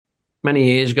Many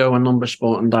years ago, a number of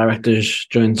sporting directors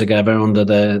joined together under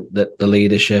the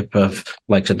leadership of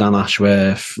like Dan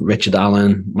Ashworth, Richard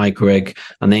Allen, Mike Rigg,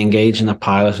 and they engaged in a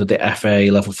pilot of the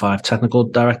FA Level 5 Technical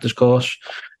Directors course.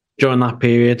 During that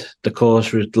period, the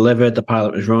course was delivered, the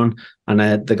pilot was run,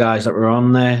 and the guys that were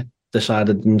on there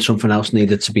decided something else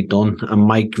needed to be done. And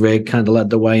Mike Rigg kind of led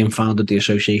the way and founded the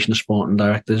Association of Sporting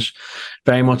Directors.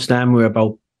 Very much then, we were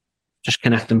about just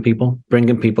connecting people,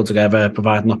 bringing people together,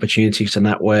 providing opportunities to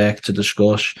network, to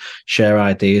discuss, share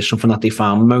ideas, something that they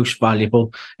found most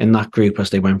valuable in that group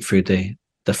as they went through the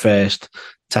first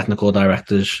technical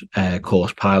directors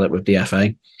course pilot with the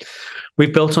FA.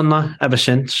 We've built on that ever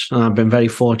since, and I've been very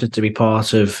fortunate to be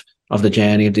part of the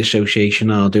journey of the association.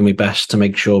 I'll do my best to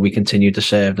make sure we continue to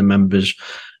serve the members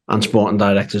and sporting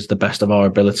directors the best of our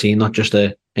ability, not just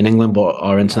in England, but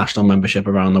our international membership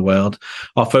around the world.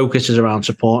 Our focus is around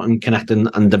supporting, connecting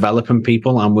and developing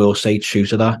people, and we'll stay true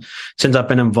to that. Since I've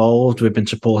been involved, we've been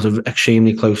supported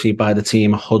extremely closely by the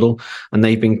team at Hudl, and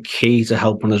they've been key to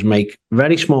helping us make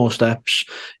very small steps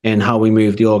in how we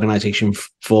move the organisation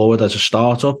forward as a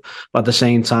startup. But at the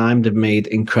same time, they've made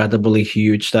incredibly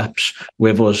huge steps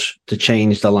with us to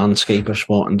change the landscape of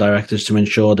sporting directors, to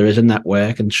ensure there is a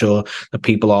network, ensure that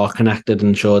people are connected,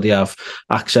 ensure they have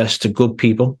access to good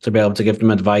people to be able to give them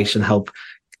advice and help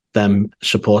them,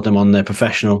 support them on their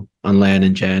professional and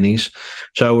learning journeys.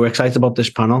 So we're excited about this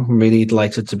panel. I'm really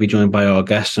delighted to be joined by our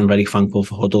guests and very thankful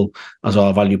for Hudl as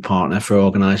our valued partner for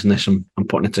organising this and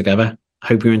putting it together.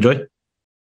 Hope you enjoy.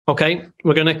 Okay,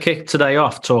 we're going to kick today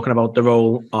off talking about the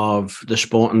role of the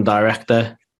sporting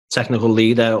director, technical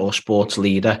leader or sports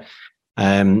leader.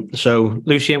 So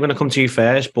Lucy, I'm going to come to you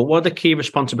first, but what are the key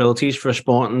responsibilities for a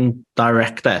sporting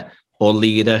director or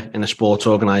leader in a sports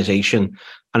organisation?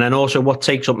 And then also, what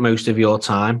takes up most of your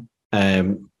time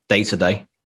day to day?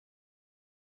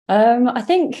 I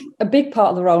think a big part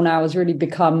of the role now has really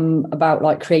become about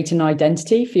like creating an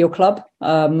identity for your club,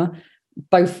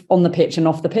 both on the pitch and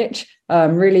off the pitch,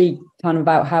 really kind of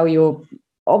about how you're,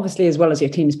 obviously, as well as your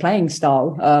team's playing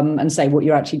style, and say what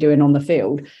you're actually doing on the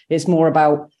field. It's more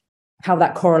about how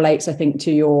that correlates, I think,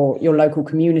 to your local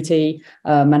community,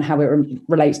 and how it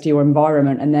relates to your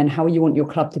environment, and then how you want your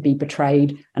club to be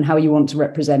portrayed and how you want to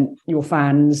represent your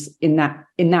fans in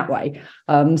that way.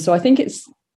 So I think it's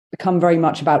become very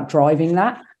much about driving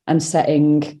that and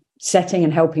setting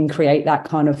and helping create that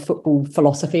kind of football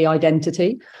philosophy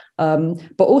identity,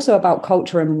 but also about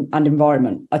culture and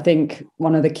environment. I think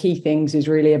one of the key things is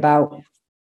really about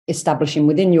establishing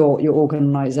within your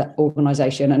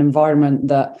organisation an environment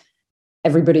that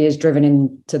everybody is driven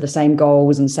into the same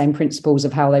goals and same principles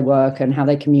of how they work and how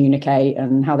they communicate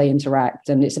and how they interact.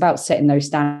 And it's about setting those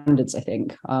standards, I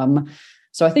think.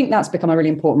 So I think that's become a really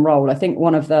important role. I think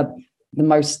one of the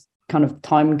most kind of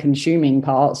time consuming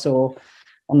parts or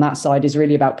on that side is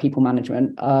really about people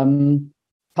management,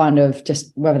 kind of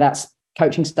just whether that's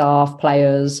coaching staff,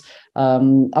 players,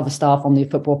 other staff on the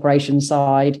football operations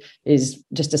side, is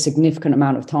just a significant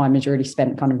amount of time is really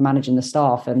spent kind of managing the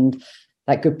staff. And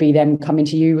that could be them coming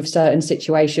to you with certain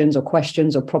situations or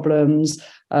questions or problems,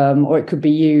 or it could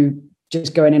be you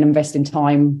just going and investing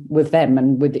time with them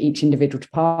and with each individual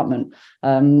department.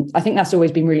 I think that's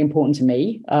always been really important to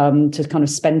me, to kind of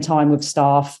spend time with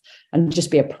staff and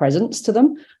just be a presence to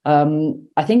them.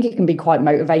 I think it can be quite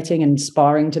motivating and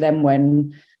inspiring to them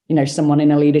when, you know, someone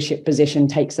in a leadership position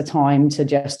takes the time to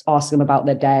just ask them about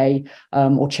their day,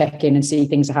 or check in and see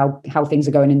how things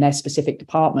are going in their specific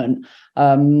department,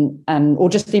 or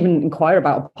just even inquire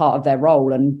about a part of their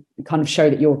role and kind of show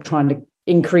that you're trying to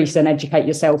increase and educate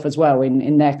yourself as well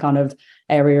in their kind of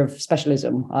area of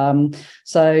specialism.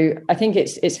 So I think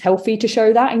it's healthy to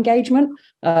show that engagement,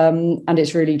 and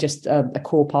it's really just a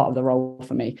core part of the role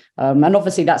for me. And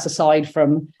obviously that's aside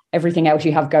from everything else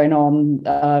you have going on,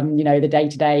 the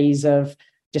day-to-days of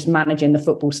just managing the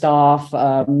football staff.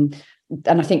 And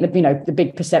I think that, the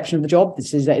big perception of the job,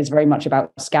 is very much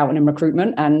about scouting and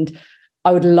recruitment. And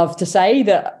I would love to say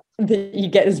that you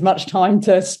get as much time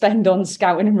to spend on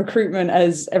scouting and recruitment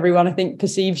as everyone, I think,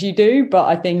 perceives you do. But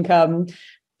I think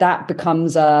that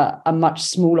becomes a much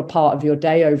smaller part of your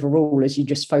day overall as you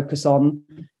just focus on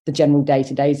the general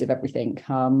day-to-days of everything.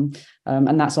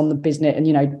 And that's on the business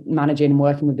and, managing and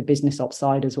working with the business ops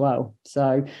side as well.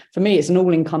 So for me, it's an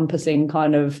all-encompassing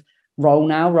kind of role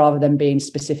now, rather than being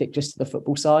specific just to the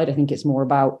football side. I think it's more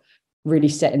about really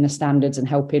setting the standards and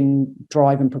helping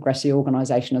drive and progress the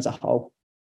organisation as a whole.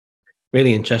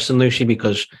 Really interesting, Lucy,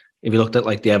 because if you looked at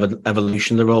like the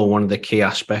evolution of the role, one of the key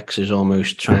aspects is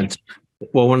almost trying to,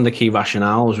 one of the key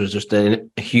rationales was just a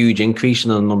huge increase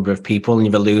in the number of people. And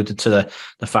you've alluded to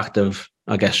the fact of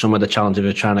I guess some of the challenges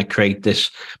of trying to create this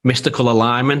mystical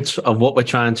alignment of what we're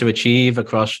trying to achieve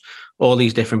across all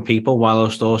these different people,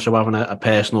 whilst also having a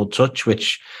personal touch,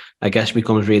 which I guess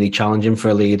becomes really challenging for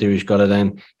a leader who's got to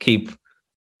then keep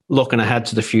looking ahead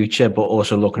to the future, but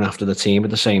also looking after the team at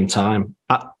the same time.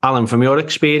 Alan, from your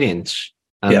experience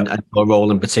and your role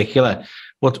in particular,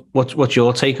 what's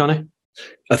your take on it?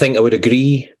 I think I would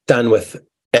agree, Dan, with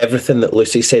everything that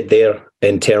Lucy said there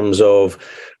in terms of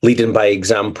leading by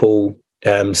example,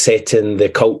 setting the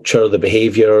culture, the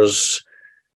behaviours,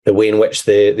 the way in which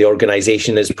the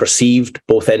organisation is perceived,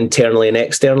 both internally and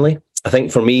externally. I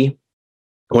think for me,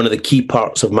 one of the key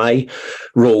parts of my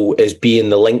role is being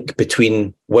the link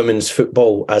between women's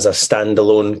football as a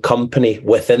standalone company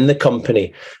within the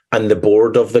company and the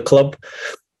board of the club,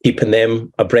 keeping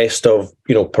them abreast of,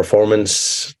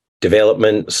 performance,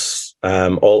 developments,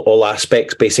 all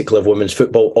aspects basically of women's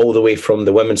football, all the way from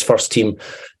the women's first team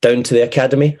down to the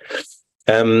academy.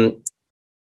 In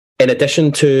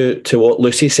addition to what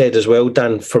Lucy said as well,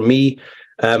 Dan, for me,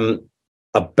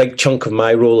 a big chunk of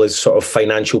my role is sort of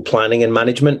financial planning and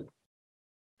management.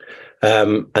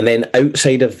 And then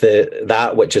outside of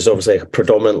that, which is obviously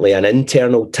predominantly an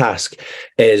internal task,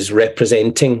 is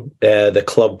representing the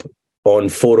club on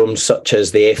forums such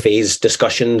as the FA's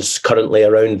discussions currently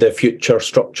around the future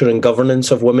structure and governance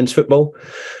of women's football.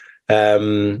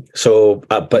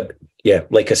 But yeah,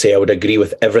 like I say, I would agree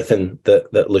with everything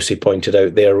that Lucy pointed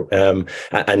out there,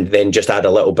 and then just add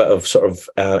a little bit of sort of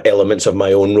elements of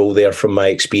my own role there from my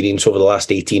experience over the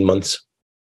last 18 months.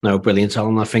 No, brilliant,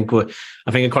 Alan. I think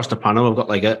across the panel we've got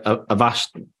like a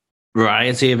vast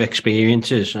variety of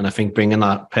experiences, and I think bringing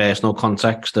that personal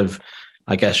context of,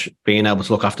 I guess, being able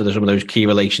to look after some of those key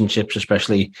relationships,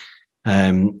 especially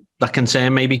that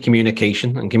concern maybe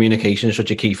communication, and communication is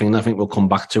such a key thing that I think we'll come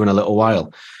back to in a little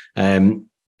while.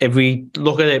 If we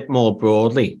look at it more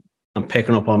broadly and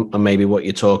picking up on maybe what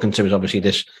you're talking to is obviously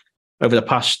this, over the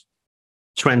past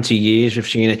 20 years, we've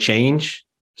seen a change,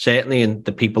 certainly in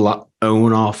the people that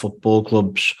own our football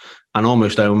clubs and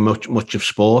almost own much of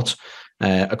sport.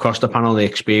 Across the panel, the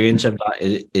experience of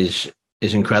that is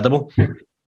incredible.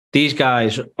 These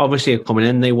guys obviously are coming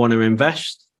in, they want to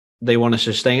invest, they want to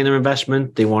sustain their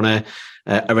investment, they want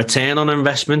a return on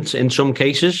investment in some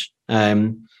cases.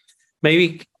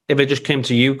 Maybe if it just came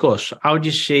to you, Gus, how do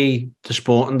you see the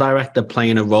sporting director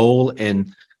playing a role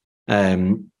in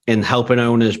helping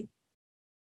owners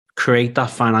create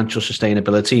that financial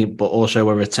sustainability, but also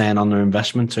a return on their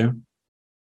investment too?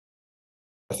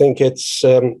 I think it's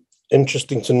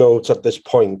interesting to note at this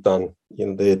point, Dan,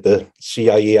 the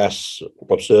CIES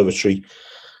Observatory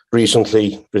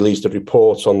recently released a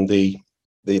report on the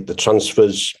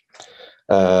transfers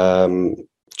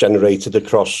generated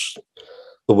across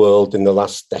the world in the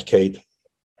last decade,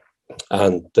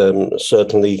 and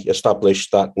certainly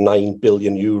established that 9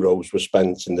 billion euros were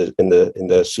spent in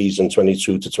the season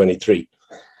 22 to 23,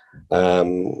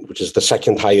 which is the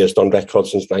second highest on record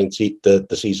since the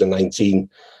season 19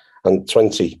 and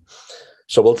 20.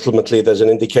 So ultimately, there's an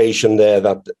indication there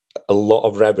that a lot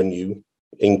of revenue,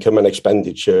 income and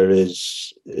expenditure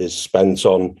is spent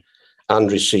on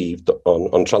and received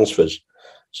on transfers.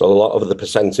 So a lot of the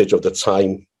percentage of the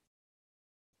time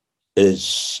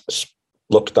is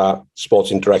looked at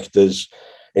sporting directors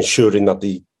ensuring that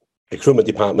the recruitment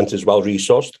department is well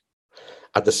resourced,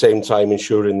 at the same time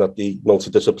ensuring that the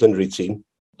multidisciplinary team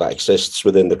that exists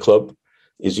within the club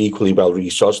is equally well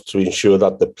resourced to ensure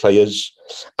that the players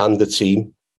and the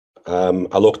team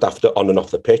are looked after on and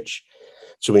off the pitch,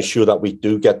 to ensure that we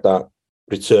do get that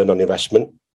return on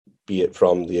investment, be it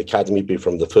from the academy, be it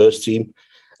from the first team,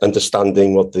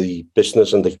 understanding what the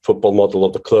business and the football model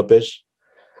of the club is,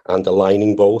 and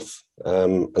aligning both,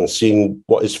 and seeing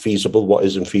what is feasible, what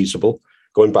isn't feasible.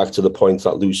 Going back to the point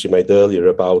that Lucy made earlier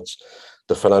about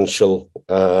the financial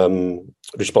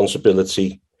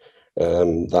responsibility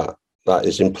that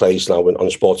is in place now on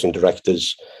sporting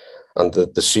directors and the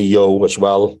CEO as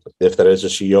well, if there is a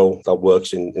CEO that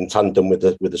works in tandem with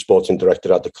the sporting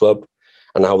director at the club,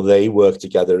 and how they work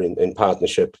together in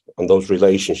partnership and those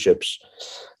relationships,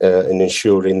 in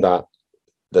ensuring that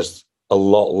there's a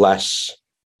lot less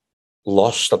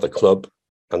lost at the club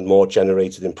and more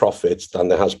generated in profit than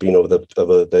there has been over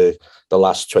the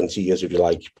last 20 years, if you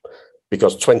like.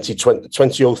 Because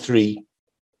 2003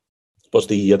 was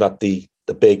the year that the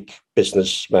big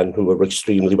businessmen who were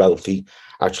extremely wealthy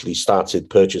actually started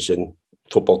purchasing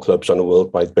football clubs on a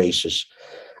worldwide basis.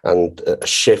 And a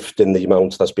shift in the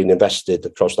amount that's been invested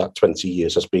across that 20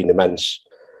 years has been immense,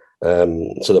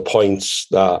 to the point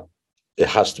that it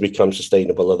has to become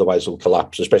sustainable, otherwise it'll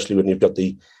collapse, especially when you've got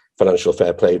the financial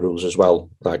fair play rules as well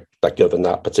that govern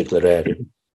that particular area.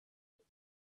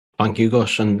 Thank you,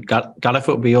 Gus. And Gareth, what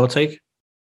would be your take?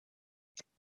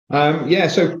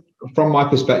 So from my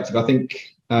perspective, I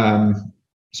think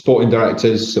sporting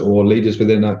directors or leaders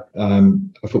within a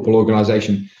football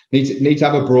organisation need to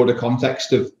have a broader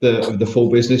context of the full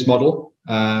business model.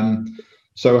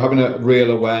 So having a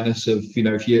real awareness of,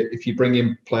 if you bring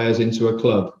in players into a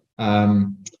club,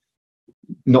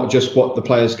 not just what the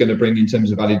player's going to bring in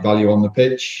terms of added value on the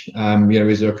pitch.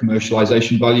 Is there a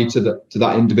commercialisation value to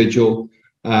that individual?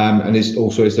 And is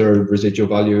there a residual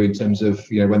value in terms of,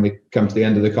 when they come to the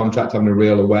end of the contract, having a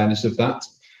real awareness of that.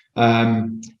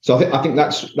 So I think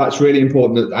that's really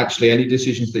important, that actually any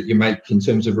decisions that you make in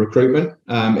terms of recruitment,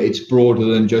 it's broader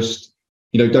than just,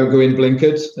 don't go in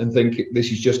blinkered and think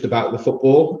this is just about the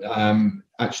football.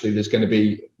 Actually, there's going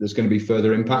to be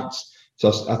further impacts. So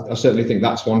I certainly think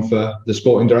that's one for the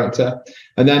sporting director.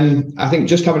 And then I think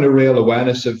just having a real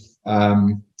awareness of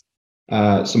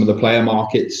some of the player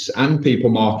markets and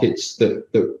people markets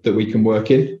that we can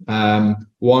work in.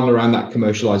 One, around that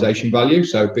commercialisation value.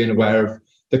 So being aware of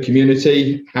the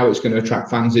community, how it's going to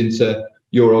attract fans into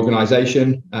your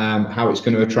organisation, how it's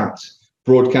going to attract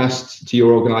broadcasts to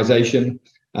your organisation,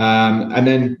 and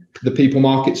then the people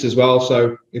markets as well.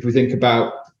 So if we think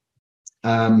about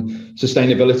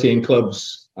sustainability in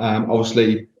clubs,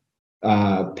 obviously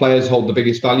players hold the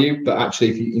biggest value, but actually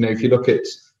if you look at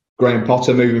Graham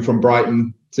Potter moving from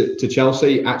Brighton to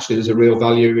Chelsea, actually there's a real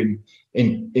value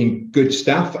in good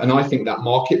staff, and I think that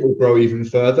market will grow even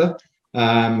further.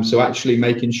 So actually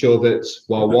making sure that,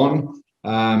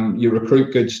 you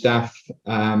recruit good staff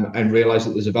and realise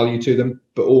that there's a value to them,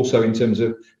 but also in terms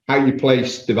of how you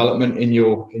place development in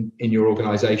your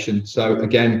organisation. So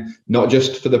again, not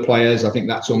just for the players, I think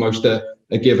that's almost a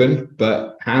given,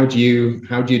 but how do you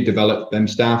develop them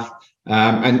staff?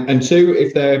 And two,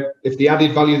 if the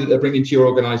added value that they're bringing to your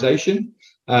organisation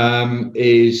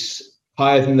is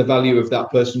higher than the value of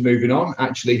that person moving on,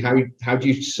 actually, how do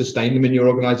you sustain them in your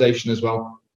organisation as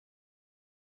well?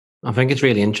 I think it's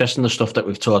really interesting, the stuff that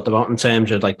we've talked about in terms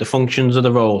of like the functions of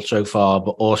the role so far,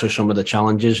 but also some of the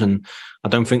challenges. And I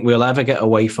don't think we'll ever get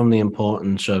away from the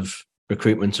importance of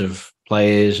recruitment of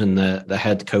players and the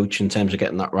head coach in terms of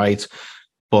getting that right.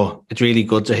 But it's really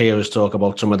good to hear us talk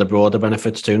about some of the broader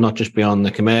benefits too, not just beyond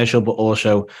the commercial, but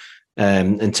also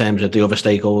in terms of the other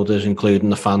stakeholders,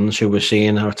 including the fans who we're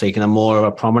seeing are taking a more of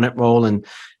a prominent role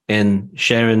in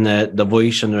sharing the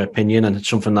voice and their opinion. And it's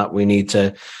something that we need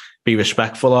to be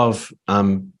respectful of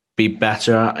and be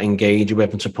better at engaging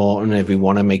with and supporting if we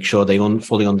want to make sure they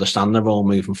fully understand the role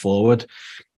moving forward.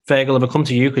 Fergal, if I come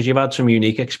to you, because you've had some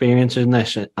unique experiences in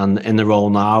this and in the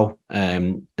role now,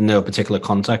 in no particular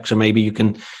context, so maybe you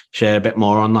can share a bit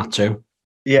more on that too.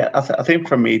 Yeah, I think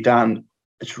for me, Dan,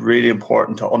 it's really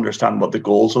important to understand what the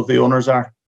goals of the owners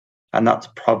are, and that's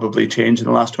probably changed in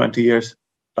the last 20 years.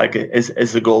 Like,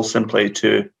 is the goal simply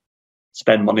to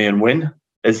spend money and win?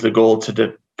 Is the goal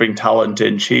to bring talent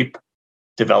in cheap,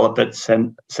 develop it,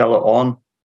 sell it on?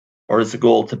 Or is the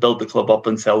goal to build the club up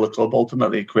and sell the club,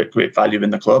 ultimately create great value in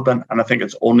the club? And I think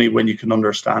it's only when you can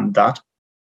understand that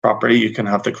properly, you can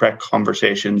have the correct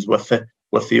conversations with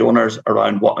the owners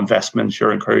around what investments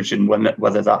you're encouraging,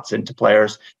 whether that's into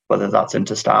players, whether that's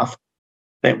into staff.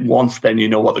 Then you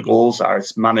know what the goals are,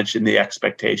 it's managing the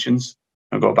expectations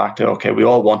and go back to, okay, we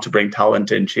all want to bring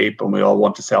talent in cheap and we all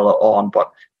want to sell it on, but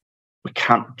we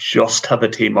can't just have a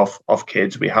team of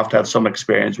kids. We have to have some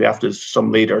experience. We have to have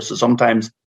some leaders. So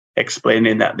sometimes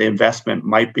explaining that the investment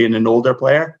might be in an older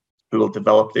player who will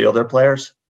develop the other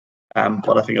players.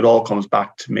 But I think it all comes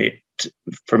back to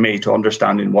for me to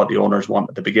understanding what the owners want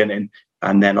at the beginning.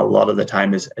 And then a lot of the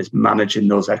time is managing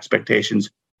those expectations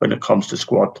when it comes to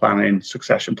squad planning,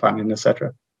 succession planning,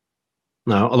 etc.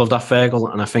 No, I love that,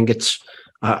 Fergal. And I think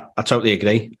I totally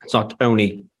agree. It's not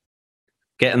only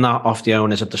getting that off the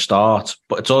owners at the start,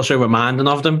 but it's also reminding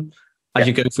of them as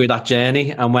you go through that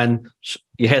journey. And when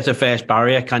you hit the first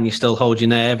barrier, can you still hold your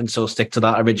nerve and still stick to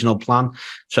that original plan?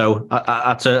 So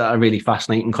that's a really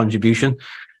fascinating contribution.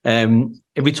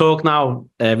 If we talk now,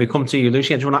 we come to you,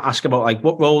 Lucy, I just want to ask about like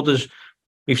what role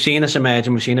we've seen this emerge,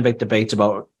 and we've seen a big debate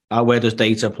about where does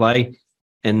data play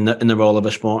in the role of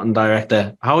a sporting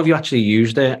director. How have you actually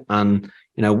used it, and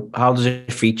how does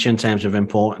it feature in terms of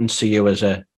importance to you as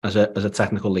a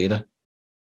technical leader?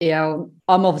 Yeah,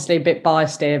 I'm obviously a bit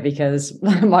biased here because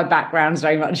my background's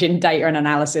very much in data and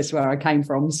analysis where I came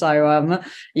from. So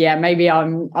maybe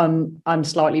I'm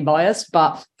slightly biased,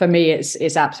 but for me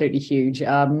it's absolutely huge.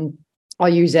 I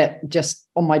use it just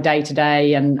on my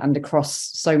day-to-day and across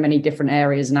so many different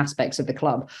areas and aspects of the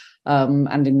club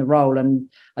and in the role. And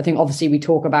I think obviously we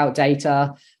talk about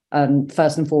data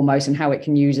first and foremost, and how it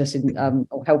can use us in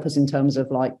or help us in terms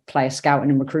of like player scouting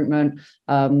and recruitment.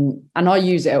 And I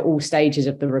use it at all stages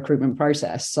of the recruitment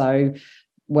process. So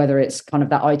whether it's kind of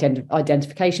that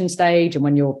identification stage, and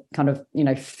when you're kind of,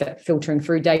 filtering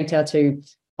through data to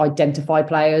identify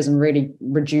players and really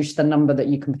reduce the number that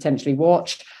you can potentially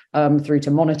watch, through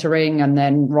to monitoring, and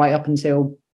then right up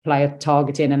until player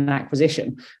targeting and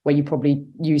acquisition, where you probably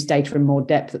use data in more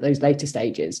depth at those later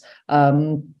stages.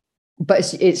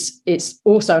 But it's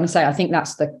also, and I say, I think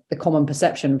that's the common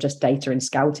perception of just data in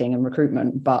scouting and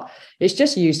recruitment, but it's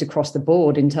just used across the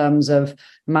board in terms of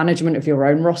management of your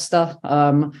own roster.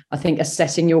 I think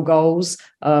assessing your goals,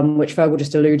 which Fergal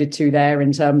just alluded to there,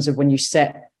 in terms of when you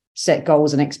set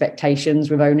goals and expectations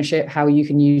with ownership, how you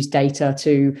can use data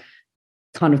to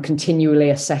kind of continually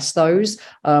assess those,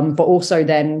 but also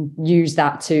then use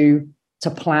that to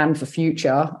plan for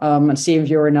future, and see if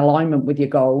you're in alignment with your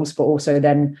goals, but also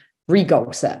then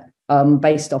re-goal set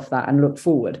based off that and look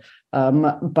forward.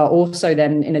 But also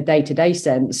then in a day-to-day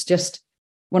sense, just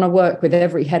when I work with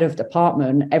every head of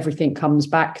department, everything comes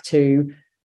back to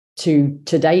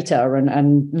data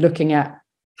and looking at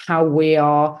how we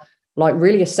are like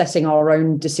really assessing our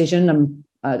own decision and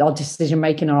our decision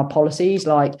making and our policies,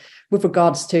 like with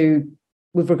regards to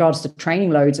training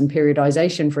loads and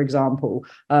periodization, for example,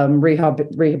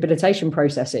 rehabilitation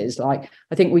processes. Like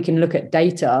I think we can look at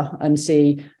data and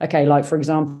see, okay, like for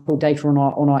example, data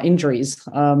on our injuries,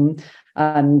 and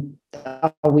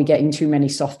are we getting too many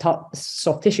soft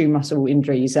tissue muscle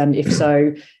injuries, and if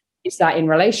so, is that in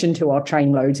relation to our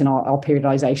training loads and our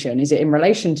periodization? Is it in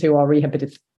relation to our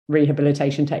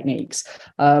rehabilitation techniques?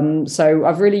 So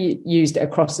I've really used it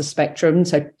across the spectrum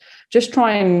to just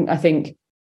try and, I think,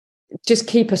 just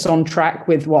keep us on track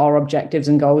with what our objectives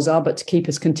and goals are, but to keep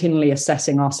us continually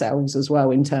assessing ourselves as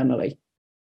well internally.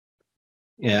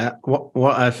 Yeah,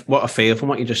 what I feel from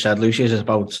what you just said, Lucy, is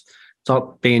about it's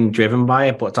not being driven by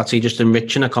it, but it's actually just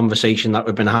enriching a conversation that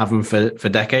we've been having for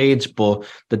decades. But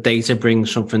the data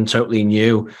brings something totally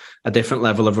new, a different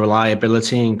level of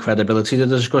reliability and credibility to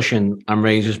the discussion, and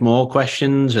raises more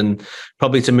questions, and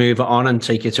probably to move it on and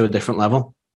take it to a different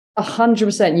level.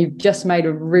 100%. You've just made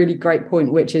a really great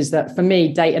point, which is that for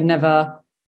me, data never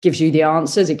gives you the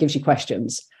answers, it gives you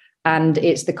questions. And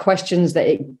it's the questions that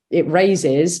it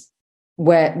raises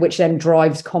which then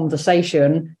drives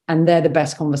conversation, and they're the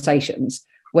best conversations.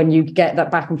 When you get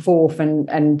that back and forth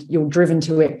and you're driven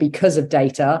to it because of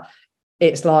data,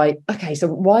 it's like, okay, so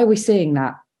why are we seeing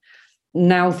that?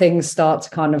 Now things start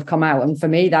to kind of come out. And for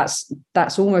me, that's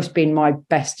almost been my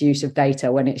best use of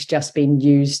data, when it's just been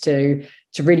used to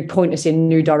really point us in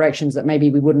new directions that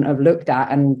maybe we wouldn't have looked at,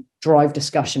 and drive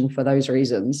discussion for those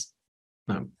reasons.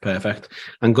 Oh, perfect.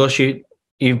 And Gus,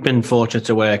 you've been fortunate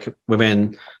to work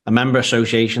within a member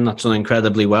association that's done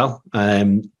incredibly well,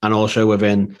 and also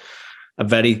within a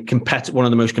very one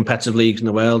of the most competitive leagues in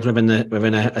the world,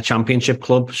 within a championship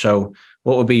club. So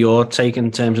what would be your take in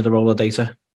terms of the role of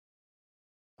data?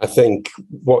 I think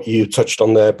what you touched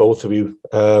on there, both of you,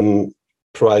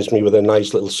 provides me with a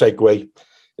nice little segue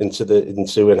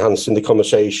into enhancing the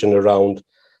conversation around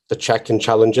the check and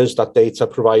challenges that data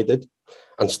provided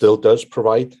and still does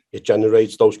provide. It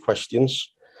generates those questions.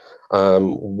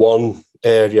 One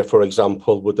area, for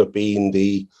example, would have been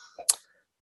the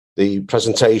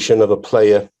presentation of a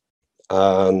player,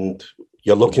 and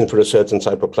you're looking for a certain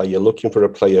type of player. You're looking for a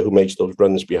player who makes those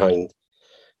runs behind,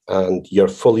 and you're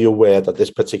fully aware that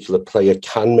this particular player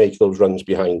can make those runs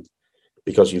behind,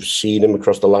 because you've seen him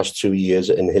across the last 2 years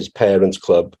in his parents'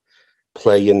 club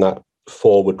play in that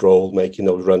forward role, making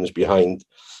those runs behind,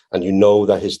 and you know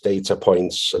that his data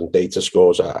points and data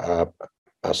scores are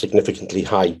significantly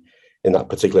high in that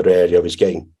particular area of his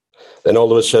game. Then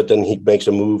all of a sudden he makes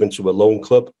a move into a loan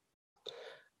club,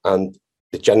 and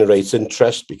it generates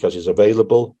interest because he's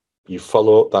available. You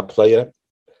follow up that player,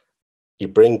 you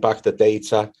bring back the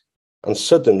data, and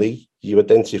suddenly you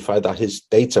identify that his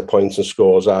data points and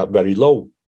scores are very low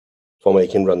for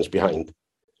making runs behind.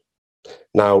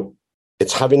 Now,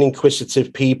 it's having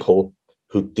inquisitive people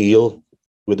who deal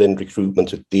within recruitment,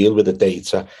 who deal with the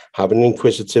data, having an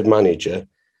inquisitive manager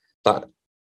that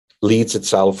leads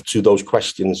itself to those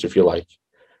questions, if you like.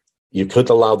 You could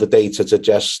allow the data to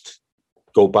just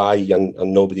go by and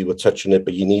nobody would touch on it,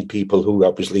 but you need people who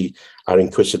obviously are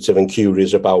inquisitive and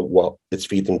curious about what it's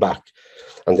feeding back.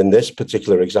 And in this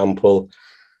particular example,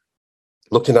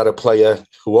 looking at a player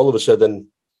who all of a sudden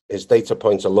his data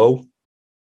points are low,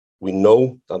 we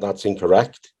know that that's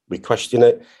incorrect, we question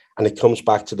it, and it comes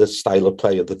back to the style of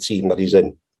play of the team that he's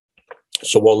in.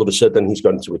 So all of a sudden he's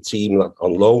gone to a team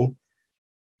on loan,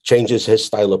 changes his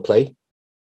style of play,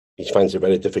 he finds it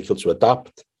very difficult to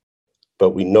adapt,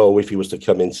 But we know if he was to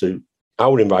come into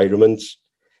our environment,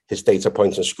 his data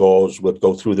points and scores would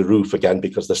go through the roof again,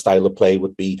 because the style of play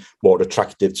would be more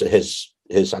attractive to his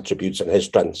attributes and his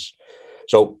strengths.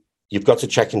 So you've got to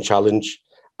check and challenge.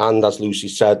 And as Lucy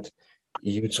said,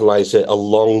 utilize it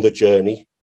along the journey.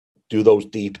 Do those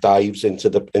deep dives into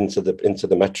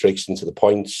the metrics, into the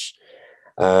points,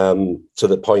 to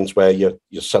the points where you're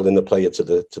selling the player to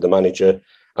the manager.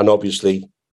 And obviously,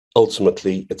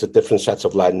 ultimately, it's a different set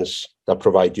of lens that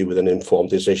provide you with an informed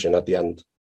decision at the end.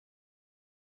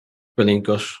 Brilliant,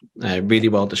 Gus. Really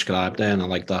well described there, and I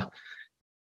like that.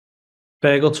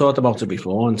 Fergal talked about it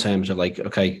before in terms of like,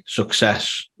 okay,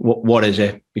 success, what is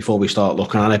it before we start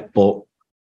looking at it? But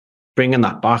bringing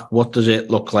that back, what does it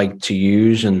look like to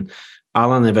use? And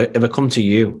Alan, if it come to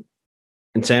you,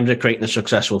 in terms of creating a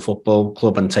successful football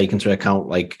club and take into account,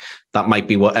 like, that might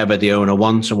be whatever the owner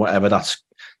wants and whatever that's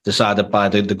decided by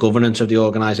the governance of the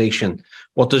organisation,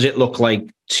 what does it look like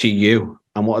to you?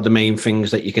 And what are the main things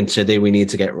that you consider we need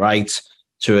to get right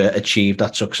to achieve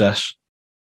that success?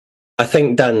 I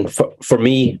think, Dan, for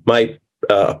me, my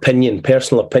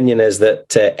personal opinion is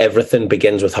that everything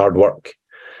begins with hard work.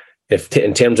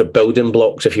 In terms of building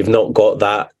blocks, if you've not got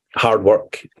that hard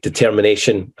work,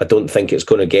 determination, I don't think it's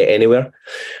going to get anywhere.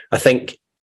 I think,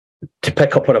 to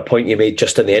pick up on a point you made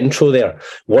just in the intro there,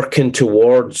 working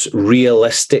towards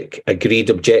realistic, agreed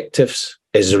objectives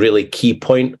is a really key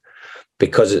point,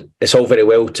 because it's all very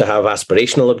well to have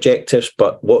aspirational objectives,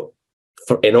 but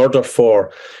in order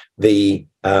for the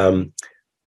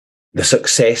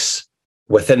success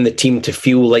within the team to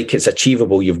feel like it's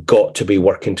achievable, you've got to be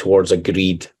working towards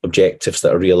agreed objectives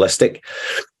that are realistic.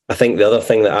 I think the other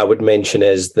thing that I would mention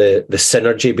is the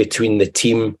synergy between the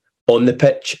team on the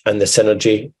pitch and the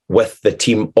synergy with the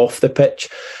team off the pitch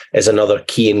is another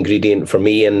key ingredient for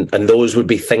me. And those would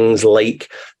be things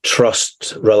like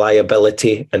trust,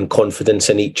 reliability, and confidence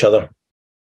in each other.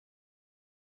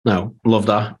 No, love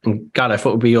that. And Gareth,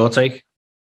 what would be your take?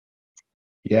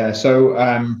 Yeah, so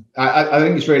I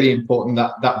think it's really important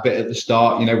that bit at the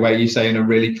start, where you're saying a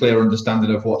really clear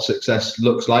understanding of what success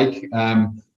looks like.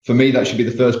 For me, that should be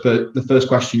the first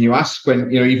question you ask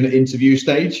when, even at interview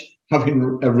stage,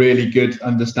 having a really good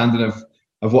understanding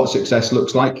of what success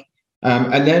looks like.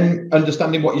 And then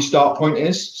understanding what your start point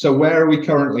is. So where are we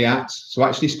currently at? So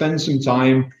actually spend some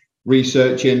time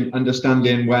researching,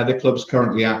 understanding where the club's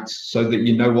currently at, so that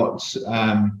you know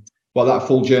what that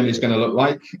full journey is going to look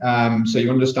like. So you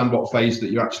understand what phase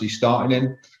that you're actually starting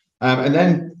in. And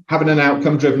then having an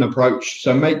outcome-driven approach.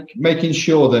 So making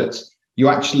sure that you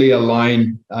actually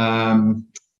align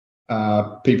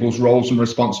people's roles and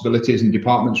responsibilities and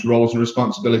departments' roles and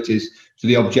responsibilities to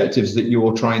the objectives that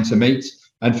you're trying to meet.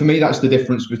 And for me, that's the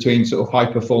difference between sort of high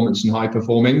performance and high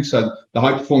performing. So the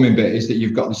high performing bit is that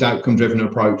you've got this outcome-driven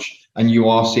approach and you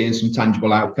are seeing some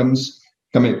tangible outcomes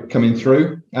coming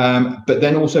through, but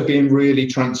then also being really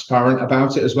transparent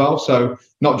about it as well. So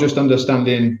not just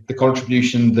understanding the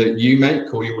contribution that you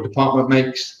make or your department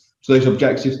makes to those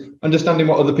objectives, understanding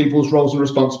what other people's roles and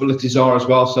responsibilities are as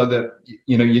well, so that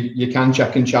you can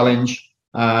check and challenge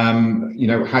how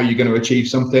you're going to achieve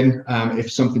something,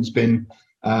 if something's been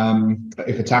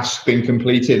if a task's been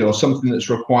completed or something that's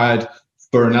required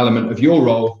for an element of your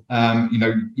role.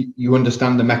 You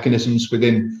understand the mechanisms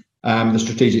within the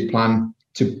strategic plan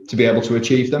to be able to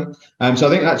achieve them. So I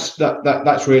think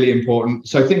that's really important.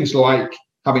 So things like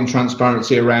having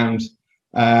transparency around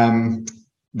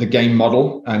the game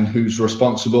model and who's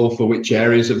responsible for which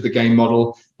areas of the game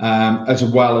model, as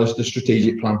well as the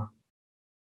strategic plan.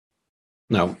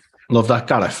 No, love that,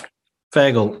 Gareth.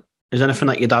 Fergal, is there anything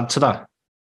that you'd add to that?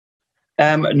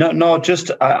 No,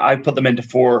 just I put them into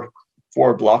four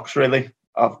blocks really.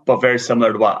 But very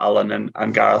similar to what Alan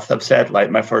and Gareth have said. Like,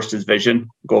 my first is vision.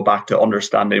 Go back to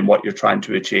understanding what you're trying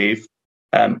to achieve,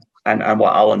 and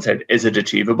what Alan said, is it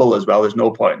achievable as well? There's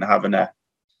no point in having a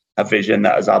vision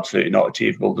that is absolutely not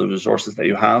achievable, the resources that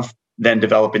you have. Then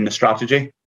developing the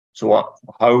strategy. So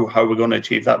how are we going to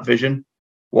achieve that vision?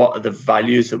 What are the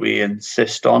values that we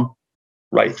insist on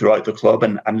right throughout the club,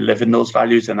 and living those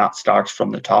values? And that starts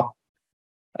from the top.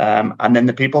 And then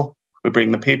the people. We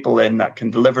bring the people in that can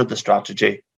deliver the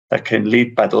strategy, that can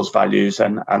lead by those values,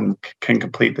 and can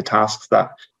complete the tasks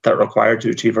that are required to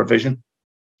achieve our vision.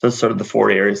 Those are sort of the four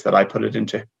areas that I put it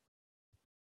into.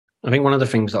 I think one of the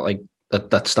things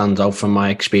that stands out from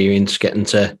my experience, getting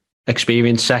to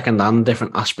experience second-hand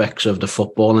different aspects of the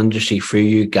football industry through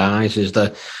you guys, is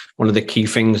that one of the key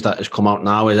things that has come out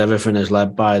now is everything is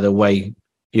led by the way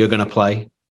you're going to play,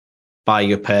 by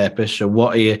your purpose. So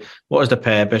what is the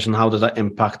purpose, and how does that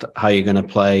impact how you're going to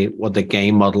play, what the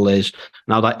game model is,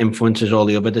 and how that influences all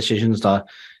the other decisions that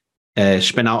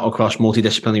spin out across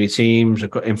multidisciplinary teams,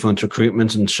 influence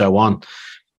recruitment, and so on.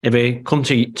 If it come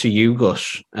to you,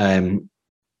 Gus,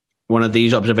 one of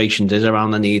these observations is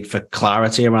around the need for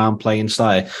clarity around playing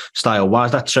style. Why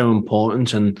is that so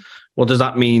important, and what does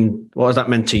that mean? What has that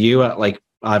meant to you at like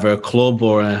either a club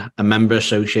or a member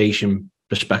association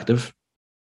perspective?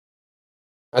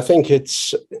 I think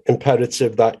it's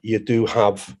imperative that you do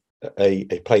have a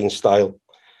playing style,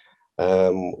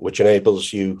 which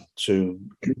enables you to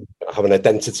have an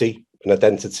identity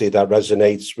that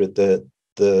resonates with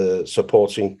the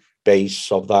supporting base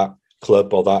of that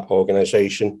club or that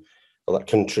organisation or that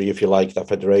country, if you like, that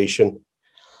federation.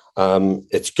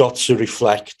 It's got to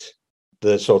reflect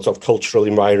the sort of cultural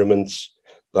environments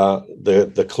that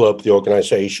the club, the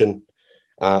organisation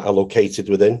are located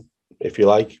within, if you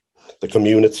like, the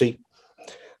community,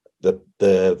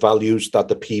 the values that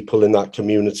the people in that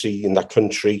community, in that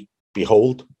country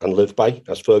behold and live by,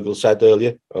 as Fergal said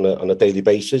earlier, on a daily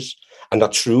basis. And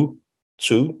that's true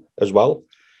too, as well,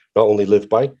 not only live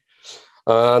by.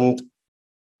 And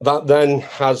that then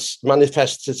has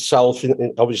manifested itself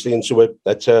obviously into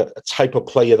a type of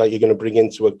player that you're going to bring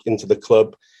into the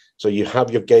club. So you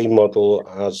have your game model,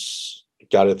 as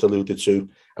Gareth alluded to,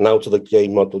 and out of the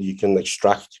game model you can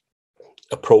extract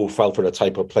a profile for the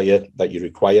type of player that you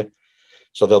require.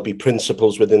 So there'll be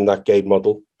principles within that game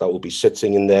model that will be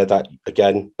sitting in there that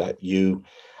you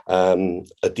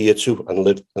adhere to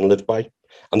and live by.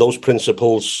 And those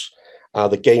principles are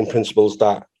the game principles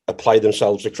that apply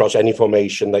themselves across any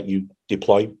formation that you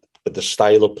deploy, but the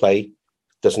style of play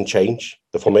doesn't change.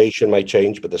 The formation might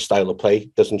change, but the style of play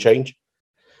doesn't change.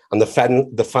 And the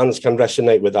fans can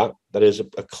resonate with that. There is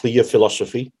a clear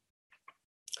philosophy.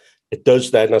 It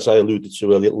does then, as I alluded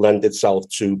to earlier, lend itself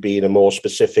to being a more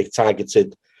specific,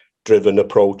 targeted, driven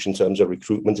approach in terms of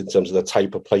recruitment, in terms of the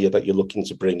type of player that you're looking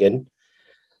to bring in.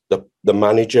 The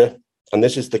manager, and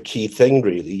this is the key thing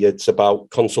really, it's about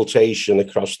consultation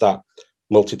across that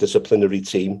multidisciplinary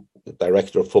team, the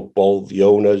director of football, the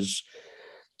owners,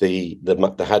 the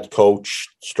head coach,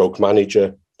 stroke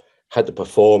manager, head of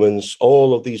performance,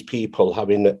 all of these people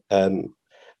having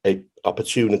a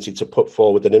opportunity to put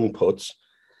forward an input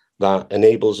that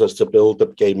enables us to build a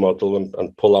game model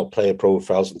and pull out player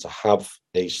profiles and to have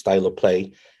a style of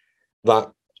play that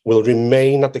will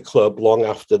remain at the club long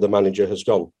after the manager has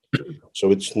gone. So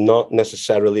it's not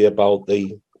necessarily about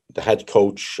the head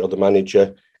coach or the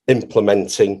manager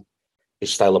implementing a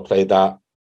style of play that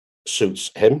suits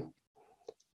him.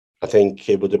 I think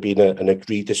it would have been an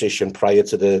agreed decision prior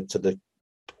to the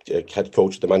head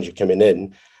coach, the manager coming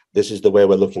in. This is the way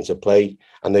we're looking to play,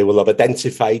 and they will have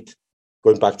identified.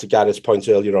 Going back to Gareth's point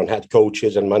earlier on head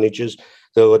coaches and managers,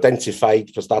 they'll identify,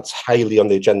 because that's highly on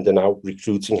the agenda now,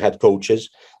 recruiting head coaches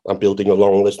and building a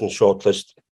long list and short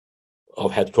list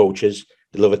of head coaches.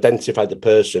 They'll have identified the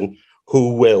person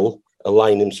who will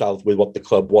align himself with what the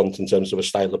club wants in terms of a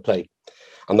style of play.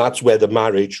 And that's where the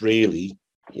marriage really,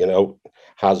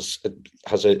 has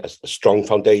a strong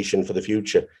foundation for the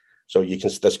future. So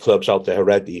there's clubs out there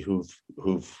already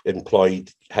who've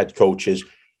employed head coaches.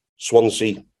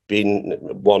 Swansea being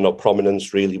one of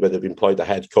prominence really, where they've employed a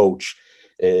head coach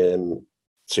to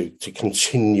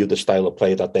continue the style of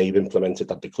play that they've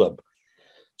implemented at the club.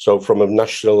 So from a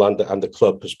national and the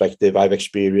club perspective, I've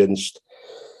experienced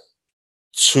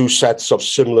two sets of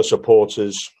similar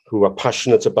supporters who are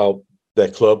passionate about their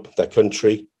club, their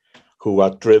country, who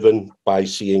are driven by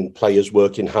seeing players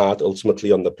working hard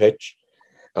ultimately on the pitch,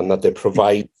 and that they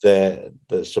provide the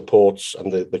supports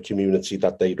and the community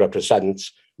that they represent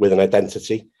with an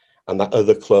identity, and that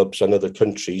other clubs and other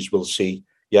countries will see,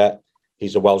 yeah,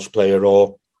 he's a Welsh player,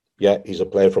 or yeah, he's a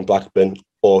player from Blackburn,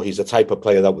 or he's the type of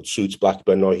player that would suit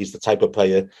Blackburn, or he's the type of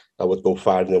player that would go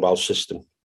far in the Welsh system.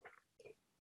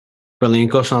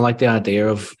 Brilliant, Gus. I like the idea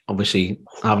of obviously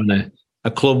having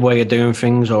a club way of doing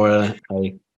things, or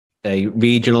a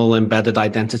regional embedded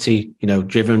identity,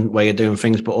 driven way of doing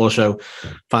things, but also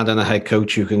finding a head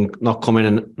coach who can not come in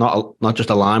and not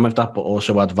just align with that, but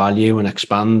also add value and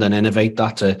expand and innovate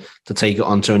that to take it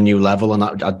onto a new level and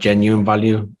add genuine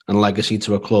value and legacy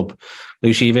to a club.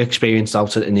 Lucy, you've experienced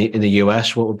out in the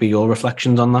US. What would be your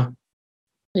reflections on that?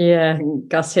 Yeah,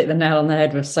 Gus hit the nail on the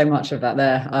head with so much of that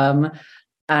there.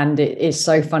 And it is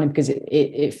so funny because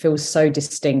it feels so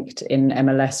distinct in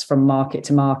MLS from market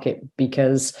to market,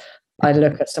 because I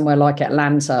look at somewhere like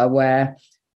Atlanta, where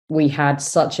we had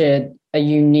such a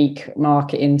unique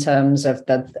market in terms of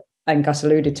and Gus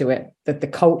alluded to it, that the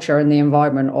culture and the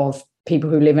environment of people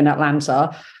who live in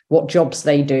Atlanta, what jobs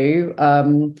they do,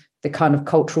 the kind of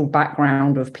cultural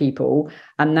background of people.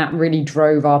 And that really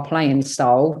drove our playing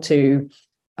style to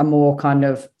a more kind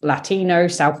of Latino,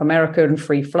 South American,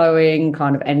 free-flowing,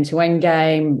 kind of end-to-end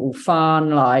game, all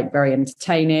fun, like very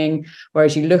entertaining.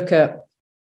 Whereas you look at,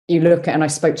 and I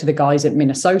spoke to the guys at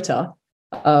Minnesota,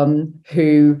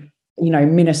 who,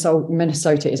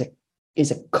 Minnesota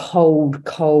is a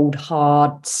cold,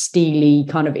 hard, steely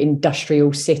kind of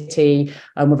industrial city,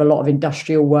 with a lot of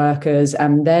industrial workers,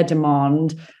 and their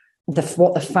demand,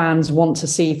 what the fans want to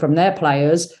see from their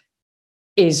players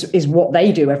is what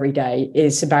they do every day.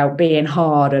 Is about being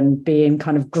hard and being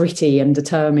kind of gritty and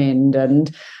determined.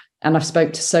 And I've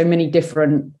spoke to so many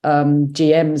different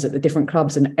GMs at the different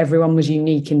clubs, and everyone was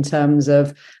unique in terms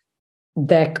of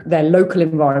their local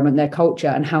environment, their culture,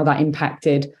 and how that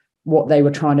impacted what they were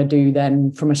trying to do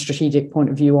then from a strategic point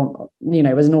of view on,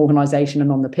 as an organization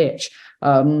and on the pitch.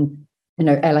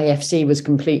 LAFC was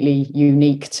completely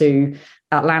unique to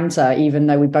Atlanta, even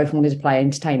though we both wanted to play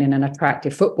entertaining and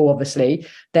attractive football. Obviously,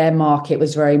 their market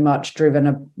was very much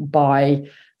driven by,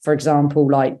 for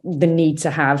example, like the need to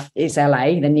have, it's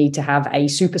LA, the need to have a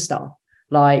superstar,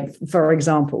 like, for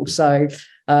example. So,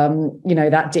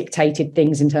 that dictated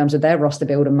things in terms of their roster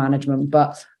build and management.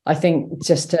 But I think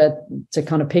just to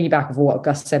kind of piggyback of what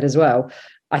Gus said as well,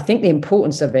 I think the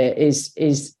importance of it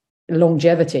is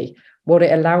longevity. What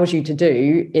it allows you to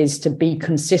do is to be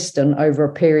consistent over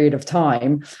a period of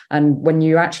time. And when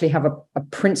you actually have a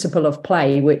principle of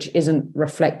play, which isn't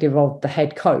reflective of the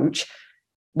head coach,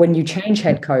 when you change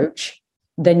head coach,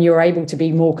 then you're able to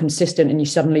be more consistent, and you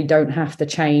suddenly don't have to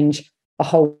change a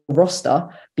whole roster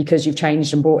because you've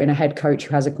changed and brought in a head coach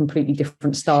who has a completely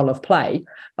different style of play,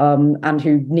 and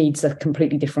who needs a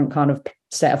completely different kind of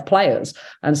set of players.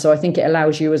 And so I think it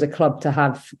allows you as a club to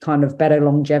have kind of better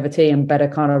longevity and better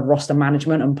kind of roster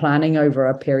management and planning over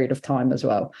a period of time as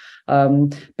well.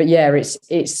 But yeah,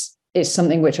 it's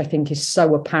something which I think is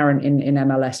so apparent in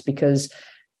MLS, because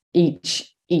each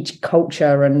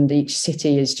culture and each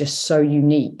city is just so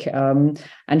unique. And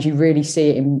you really see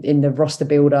it in the roster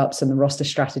build-ups and the roster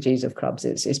strategies of clubs.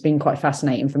 It's been quite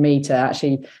fascinating for me to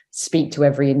actually speak to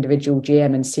every individual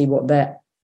GM and see what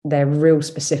their real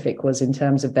specific was in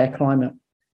terms of their climate.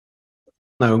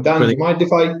 No, Dan, do you mind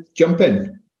if I jump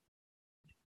in?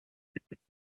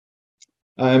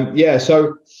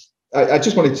 So I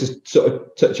just wanted to sort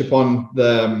of touch upon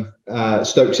the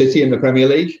Stoke City in the Premier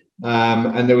League.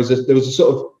 And there was a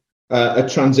sort of a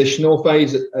transitional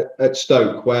phase at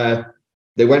Stoke where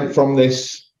they went from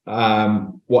this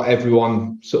what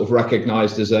everyone sort of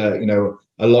recognised as a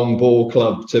long ball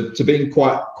club to being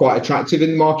quite attractive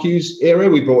in the Mark Hughes era.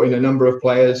 We brought in a number of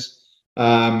players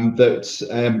the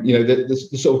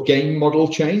sort of game model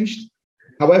changed.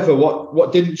 However,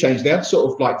 what didn't change, they had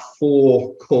sort of like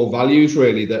 4 core values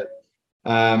really that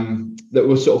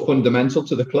were sort of fundamental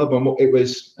to the club, and it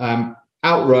was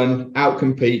outrun,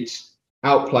 outcompete,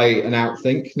 outplay, and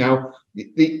outthink. Now,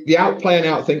 the outplay and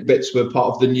outthink bits were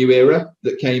part of the new era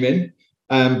that came in,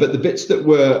 but the bits that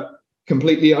were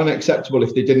completely unacceptable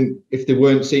if they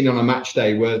weren't seen on a match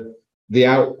day were the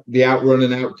outrun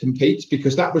and outcompete,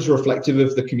 because that was reflective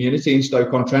of the community in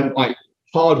Stoke-on-Trent, like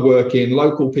hardworking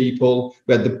local people.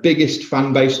 We had the biggest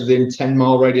fan base within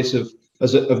 10-mile radius of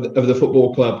the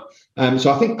football club.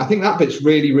 So I think that bit's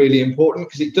really, really important,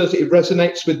 because it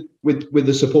resonates with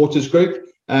the supporters group.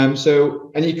 And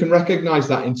you can recognise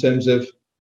that in terms of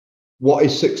what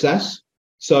is success.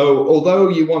 So although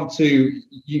you want to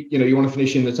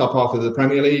finish in the top half of the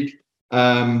Premier League,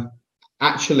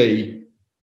 actually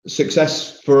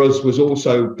success for us was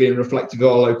also being reflective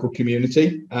of our local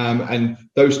community, and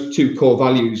those 2 core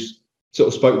values sort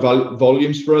of spoke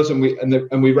volumes for us, and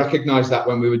we recognised that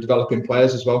when we were developing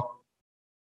players as well.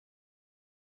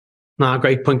 No,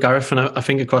 great point, Gareth. And I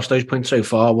think across those points so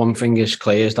far, one thing is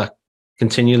clear is that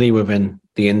continually within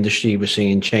the industry, we're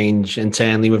seeing change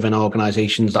internally within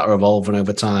organisations that are evolving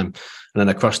over time, and then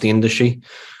across the industry.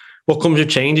 What comes with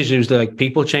change is usually like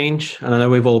people change, and I know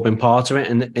we've all been part of it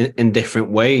in different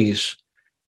ways.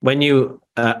 When you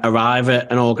arrive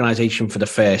at an organisation for the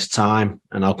first time,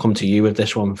 and I'll come to you with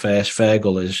this one first,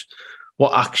 Fergal, is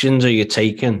what actions are you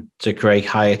taking to create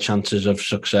higher chances of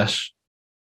success?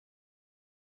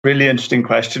 Really interesting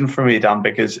question for me, Dan,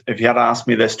 because if you had asked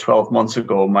me this 12 months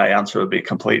ago, my answer would be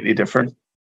completely different.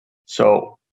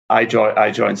 So I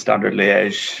joined Standard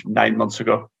Liège 9 months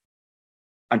ago.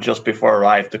 And just before I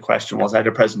arrived, the question was, I had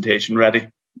a presentation ready.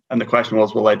 And the question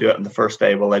was, will I do it on the first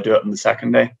day? Will I do it on the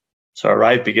second day? So I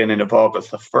arrived beginning of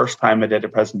August. The first time I did a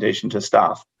presentation to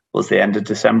staff was the end of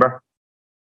December.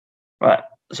 Right.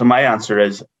 So my answer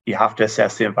is, you have to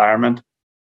assess the environment.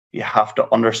 You have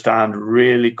to understand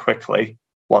really quickly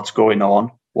what's going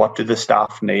on. What do the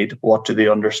staff need? What do they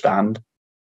understand?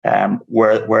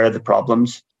 Where are the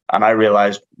problems? And I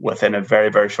realized within a very,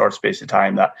 very short space of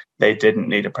time that they didn't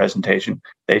need a presentation.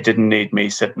 They didn't need me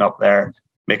sitting up there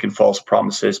making false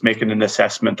promises, making an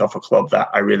assessment of a club that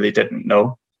I really didn't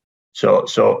know.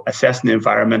 So assessing the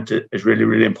environment is really,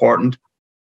 really important.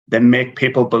 Then make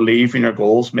people believe in your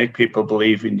goals, make people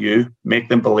believe in you, make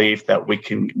them believe that we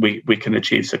can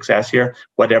achieve success here,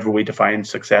 whatever we define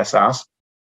success as.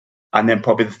 And then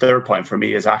probably the third point for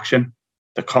me is action.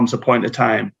 There comes a point of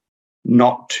time,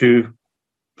 not too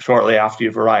shortly after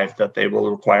you've arrived, that they will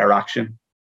require action.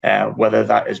 Whether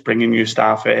that is bringing new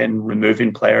staff in,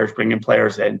 removing players, bringing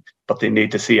players in, but they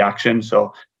need to see action.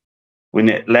 So we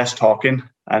need less talking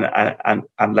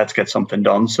and let's get something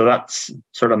done. So that's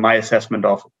sort of my assessment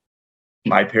of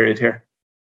my period here.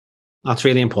 That's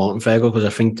really important, Fergal, because I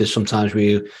think there's sometimes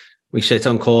we sit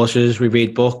on courses, we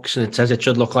read books, and it says it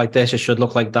should look like this, it should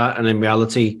look like that, and in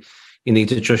reality, you need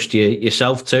to trust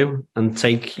yourself too, and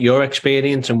take your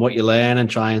experience and what you learn and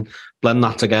try and blend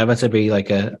that together to be like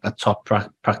a top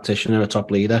practitioner, a top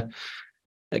leader.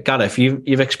 Gareth,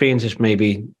 you've experienced this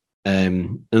maybe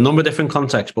in a number of different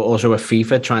contexts, but also with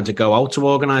FIFA trying to go out to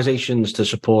organisations to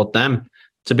support them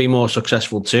to be more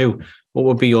successful too. What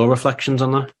would be your reflections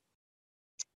on that?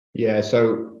 Yeah,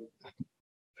 so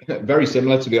very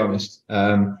similar, to be honest.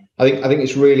 I think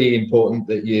it's really important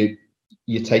that you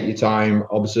take your time,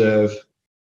 observe,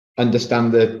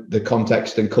 understand the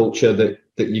context and culture that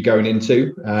you're going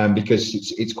into, because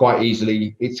it's quite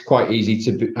easy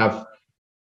to have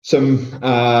some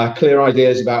clear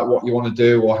ideas about what you want to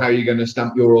do or how you're going to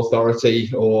stamp your authority,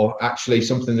 or actually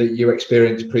something that you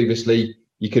experienced previously.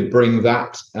 You could bring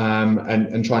that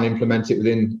and try and implement it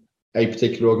within a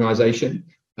particular organisation.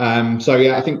 So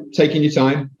yeah, I think taking your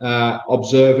time,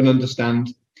 observe and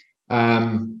understand,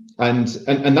 and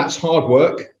that's hard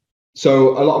work.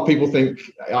 So a lot of people think,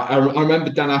 I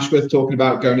remember Dan Ashworth talking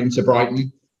about going into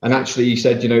Brighton, and actually he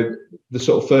said, the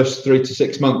sort of first 3 to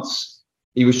 6 months,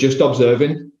 he was just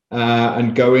observing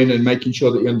and going and making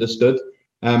sure that he understood.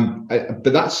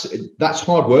 But that's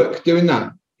hard work doing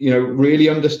that, really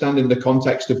understanding the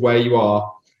context of where you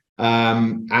are,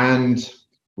 and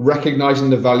recognizing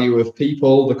the value of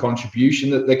people, the contribution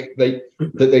that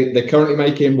they're currently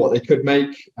making, what they could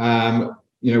make, and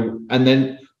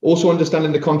then also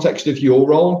understanding the context of your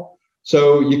role.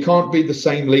 So you can't be the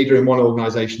same leader in one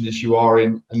organization as you are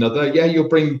in another. Yeah, you'll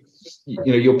bring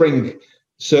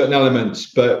certain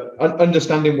elements, but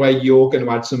understanding where you're going to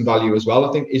add some value as well,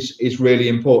 I think is really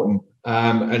important.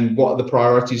 And what are the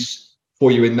priorities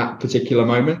for you in that particular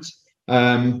moment?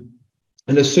 And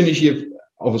as soon as you've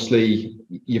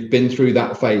been through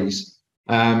that phase,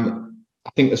 I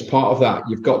think as part of that,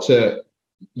 you've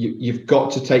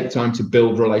got to take time to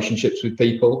build relationships with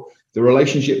people. The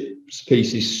relationships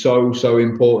piece is so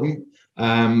important,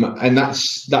 and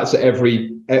that's at every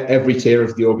tier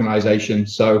of the organisation.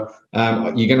 So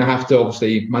you're going to have to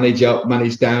obviously manage up,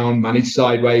 manage down, manage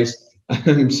sideways.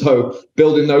 So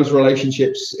building those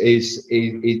relationships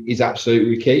is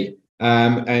absolutely key.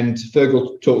 And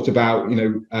Fergal talked about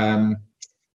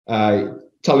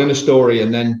telling a story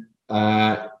and then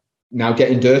now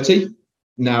getting dirty.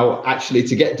 Now, actually,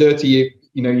 to get dirty,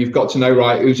 you've got to know,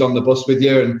 right, who's on the bus with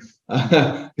you and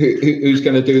who's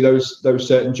going to do those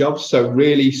certain jobs. So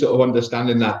really sort of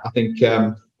understanding that, I think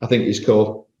is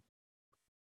cool.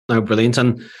 No, brilliant.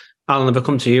 And Alan, if I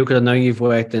come to you, because I know you've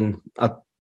worked at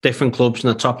different clubs in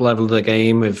the top level of the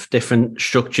game with different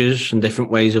structures and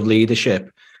different ways of leadership.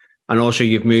 And also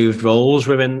you've moved roles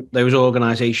within those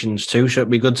organisations too. So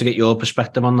it'd be good to get your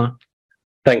perspective on that.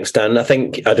 Thanks, Dan. I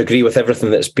think I'd agree with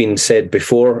everything that's been said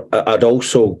before. I'd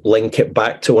also link it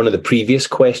back to one of the previous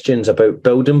questions about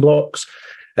building blocks.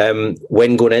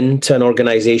 When going into an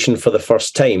organisation for the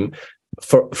first time,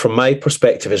 from my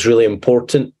perspective, it's really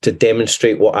important to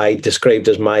demonstrate what I described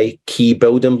as my key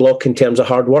building block in terms of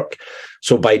hard work.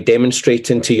 So by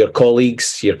demonstrating to your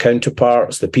colleagues, your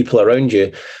counterparts, the people around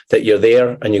you, that you're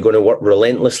there and you're going to work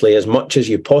relentlessly as much as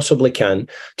you possibly can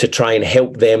to try and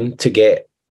help them to get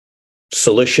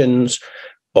solutions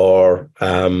or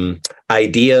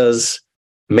ideas,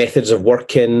 methods of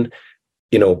working,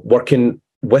 working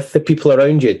with the people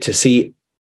around you to see,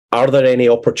 are there any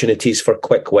opportunities for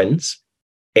quick wins?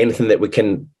 Anything that we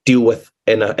can deal with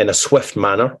in a swift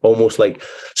manner, almost like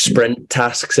sprint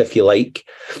tasks, if you like.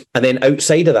 And then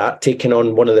outside of that, taking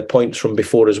on one of the points from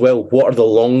before as well, what are the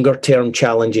longer term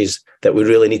challenges that we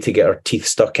really need to get our teeth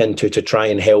stuck into to try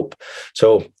and help?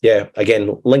 So yeah,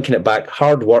 again, linking it back,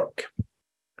 hard work,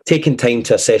 taking time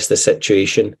to assess the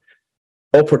situation,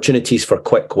 opportunities for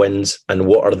quick wins, and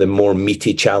what are the more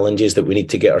meaty challenges that we need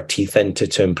to get our teeth into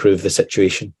to improve the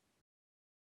situation.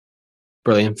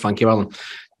 Brilliant. Thank you, Alan.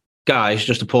 Guys,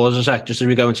 just to pause a sec, just as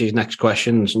we go into these next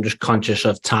questions, I'm just conscious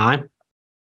of time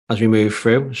as we move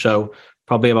through. So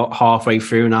probably about halfway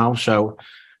through now. So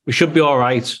we should be all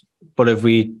right. But if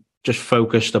we just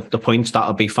focus the points,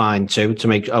 that'll be fine too.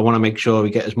 I want to make sure we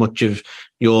get as much of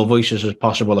your voices as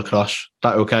possible across. Is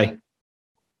that okay?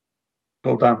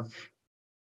 Well done.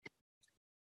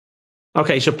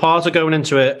 Okay, so part of going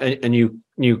into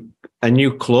a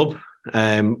new club,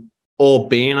 or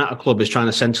being at a club, is trying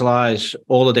to centralise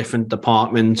all the different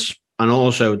departments and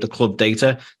also the club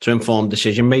data to inform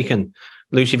decision making.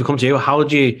 Lucy, if we come to you, how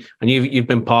did you, and you've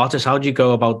been part of this, how do you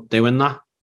go about doing that?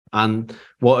 And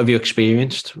what have you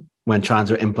experienced when trying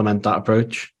to implement that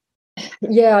approach?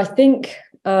 Yeah, I think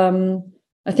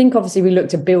obviously we look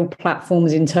to build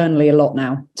platforms internally a lot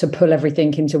now to pull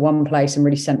everything into one place and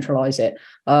really centralise it.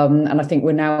 And I think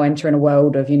we're now entering a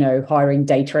world of, hiring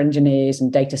data engineers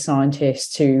and data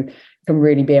scientists who can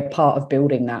really be a part of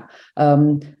building that.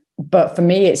 But for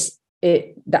me,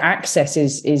 the access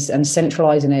is and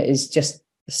centralising it is just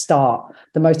the start.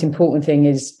 The most important thing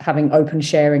is having open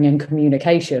sharing and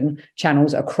communication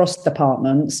channels across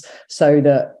departments so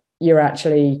that you're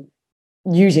actually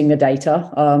using the data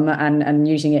and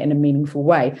using it in a meaningful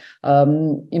way.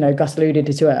 Gus alluded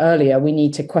to it earlier. We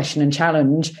need to question and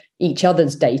challenge each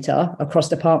other's data across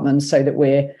departments so that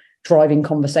we're driving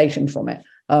conversation from it.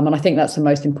 And I think that's the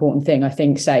most important thing. I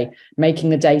think,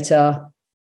 making the data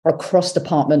across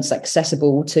departments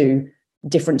accessible to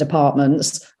different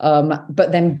departments,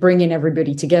 but then bringing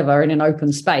everybody together in an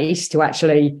open space to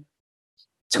actually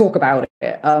talk about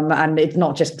it. And it's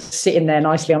not just sitting there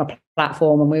nicely on a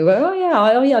platform and we were, oh yeah,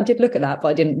 I did look at that, but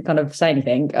I didn't kind of say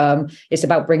anything. It's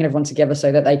about bringing everyone together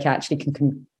so that they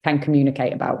can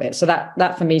communicate about it. So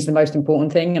that for me is the most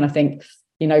important thing. And I think,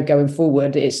 going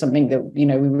forward, it's something that, we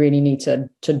really need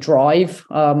to drive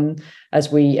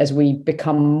as we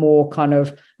become more kind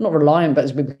of not reliant, but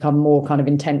as we become more kind of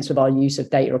intense with our use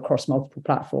of data across multiple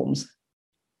platforms.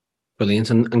 Brilliant.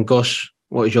 And Gus,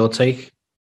 what is your take?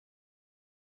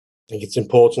 I think it's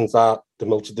important that the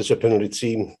multidisciplinary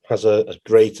team has a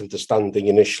great understanding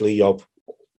initially of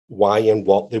why and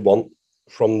what they want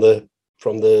from the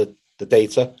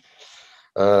data,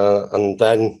 and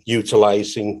then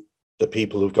utilising the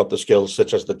people who've got the skills,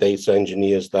 such as the data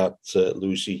engineers that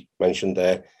Lucy mentioned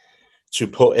there, to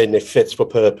put in a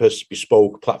fit-for-purpose,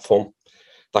 bespoke platform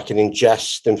that can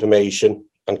ingest information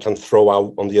and can throw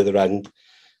out on the other end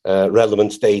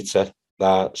relevant data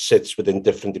that sits within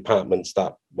different departments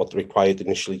that what required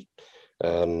initially.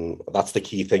 That's the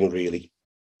key thing, really.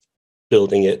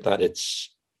 Building it that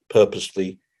it's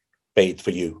purposely made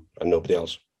for you and nobody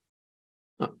else.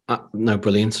 No,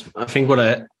 brilliant. I think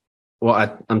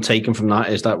what I'm taking from that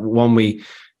is that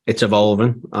it's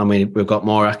evolving. I mean, we've got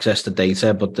more access to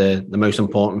data, but the most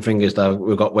important thing is that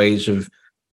we've got ways of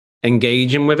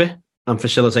engaging with it and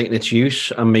facilitating its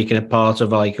use and making it part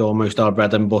of almost our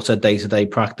bread and butter day-to-day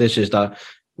practice. Is that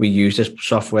we use this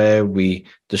software, we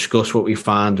discuss what we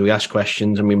find, we ask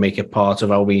questions, and we make it part of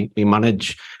how we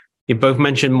manage. You both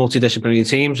mentioned multidisciplinary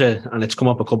teams, and it's come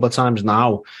up a couple of times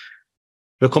now.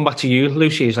 We'll come back to you,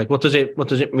 Lucy. It's what does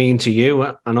it mean to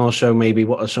you? And also maybe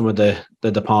what are some of the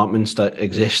departments that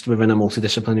exist within a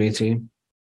multidisciplinary team?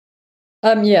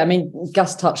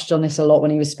 Gus touched on this a lot when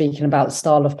he was speaking about the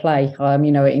style of play.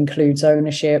 It includes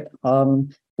ownership, all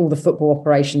the football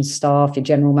operations staff, your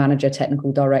general manager,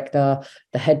 technical director,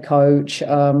 the head coach,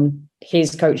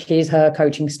 his her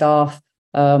coaching staff,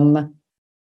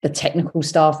 the technical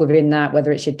staff within that,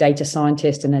 whether it's your data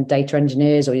scientist and then data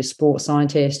engineers or your sports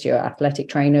scientists, your athletic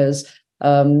trainers.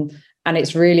 And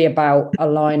it's really about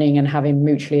aligning and having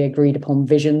mutually agreed upon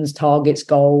visions, targets,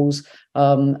 goals,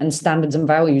 and standards and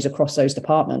values across those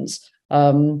departments.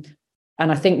 And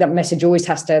I think that message always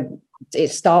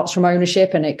it starts from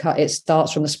ownership and it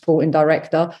starts from the sporting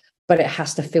director, but it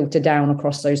has to filter down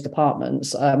across those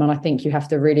departments. And I think you have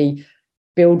to really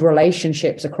build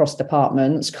relationships across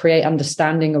departments, create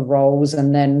understanding of roles,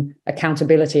 and then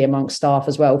accountability amongst staff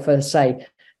as well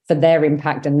for their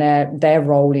impact and their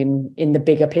role in the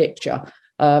bigger picture.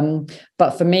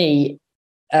 But for me,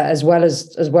 as well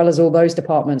as all those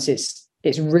departments,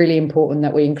 it's really important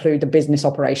that we include the business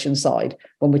operations side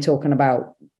when we're talking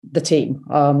about the team.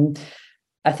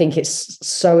 I think it's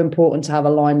so important to have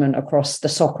alignment across the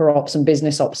soccer ops and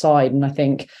business ops side. And I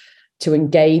think to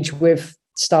engage with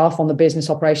staff on the business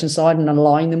operations side and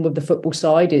align them with the football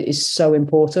side is so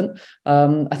important.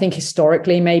 I think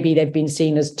historically, maybe they've been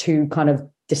seen as two kind of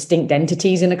distinct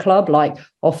entities in a club. Like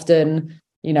often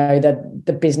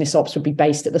the business ops would be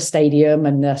based at the stadium,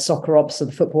 and the soccer ops or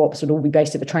the football ops would all be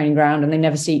based at the training ground, and they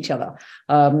never see each other.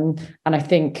 And I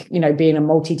think, being a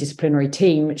multidisciplinary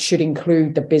team should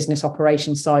include the business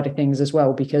operations side of things as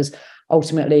well, because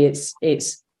ultimately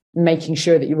it's making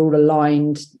sure that you're all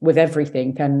aligned with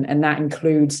everything. And that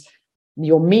includes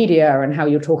your media and how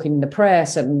you're talking in the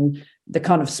press, and the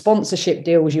kind of sponsorship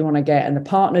deals you want to get, and the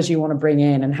partners you want to bring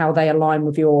in, and how they align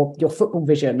with your football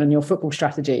vision and your football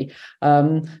strategy.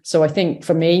 So I think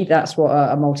for me, that's what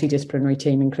a multidisciplinary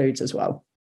team includes as well.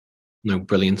 No,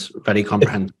 brilliant. Very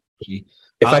comprehensive.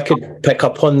 If I could pick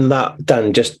up on that,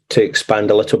 Dan, just to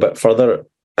expand a little bit further,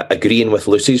 agreeing with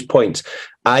Lucy's points,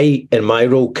 I, in my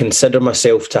role, consider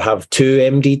myself to have two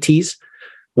MDTs.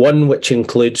 One which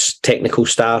includes technical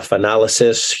staff,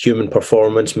 analysis, human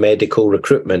performance, medical,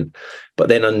 recruitment, but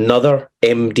then another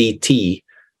MDT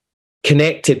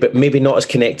connected, but maybe not as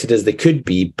connected as they could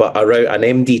be, but around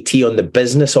an MDT on the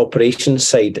business operations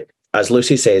side, as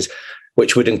Lucy says,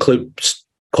 which would include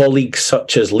colleagues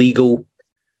such as legal,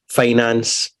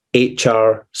 finance,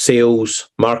 HR, sales,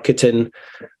 marketing.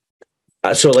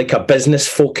 So like a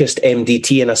business-focused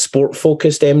MDT and a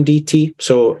sport-focused MDT.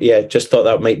 So yeah, just thought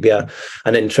that might be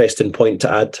an interesting point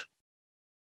to add.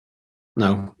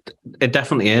 No, it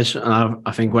definitely is. And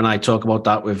I think when I talk about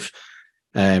that with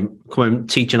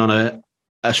teaching on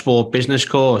a sport business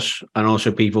course, and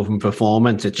also people from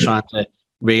performance, it's trying to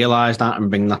realise that and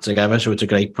bring that together. So it's a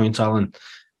great point, Alan.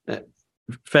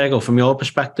 Fergal, from your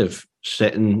perspective,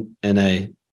 sitting in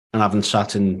and having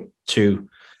sat in two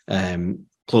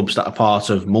clubs that are part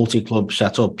of multi-club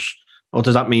setups, what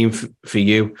does that mean for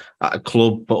you at a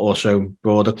club, but also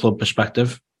broader club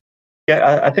perspective?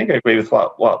 Yeah, I think I agree with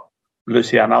what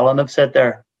Lucy and Alan have said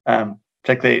there,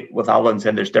 particularly with Alan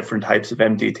saying there's different types of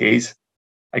MDTs.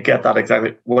 I get that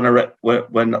exactly. When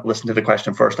listening to the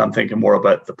question first, I'm thinking more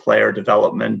about the player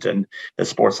development and the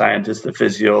sports scientists, the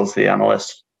physios, the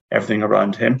analysts, everything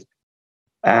around him.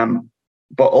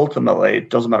 But ultimately, it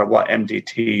doesn't matter what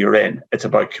MDT you're in. It's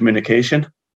about communication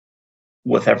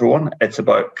with everyone. It's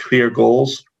about clear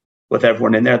goals with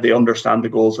everyone in there. They understand the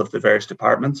goals of the various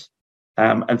departments.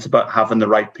 And it's about having the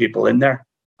right people in there.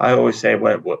 I always say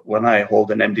when I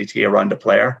hold an MDT around a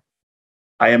player,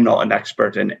 I am not an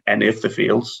expert in any of the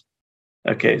fields.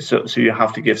 Okay, so you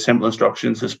have to give simple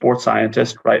instructions. The sports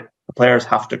scientist, right? The players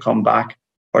have to come back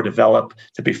or develop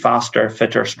to be faster,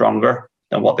 fitter, stronger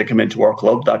than what they come into our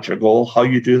club. That's your goal. How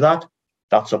you do that,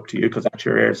 that's up to you, because that's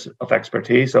your areas of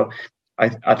expertise. So I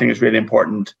think it's really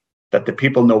important that the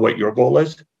people know what your goal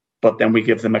is, but then we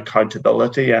give them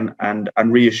accountability and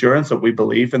reassurance that we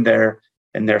believe in their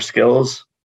skills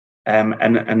and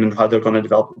in how they're going to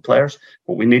develop the players.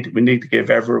 But we need to give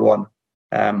everyone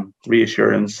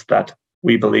reassurance that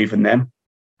we believe in them.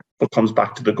 But comes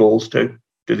back to the goals too.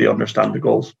 Do they understand the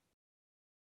goals?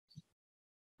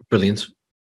 Brilliant.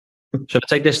 So to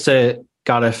take this to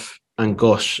Gareth and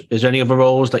Gus, is there any other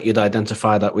roles that you'd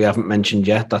identify that we haven't mentioned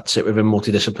yet that sit within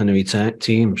multidisciplinary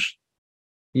teams?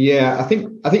 Yeah, I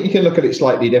think you can look at it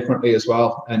slightly differently as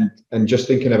well, and just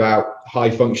thinking about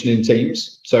high functioning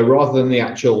teams. So rather than the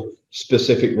actual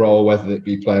specific role, whether it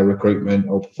be player recruitment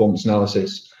or performance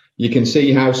analysis, you can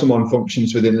see how someone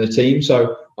functions within the team.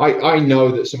 So I know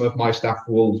that some of my staff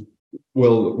will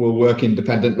work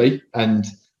independently, and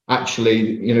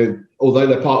actually, although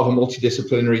they're part of a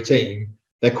multidisciplinary team,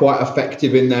 they're quite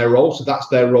effective in their role. So that's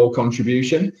their role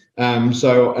contribution.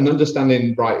 So an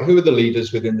understanding, right, who are the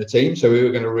leaders within the team? So who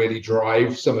are going to really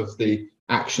drive some of the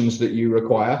actions that you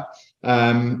require?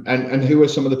 And who are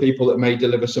some of the people that may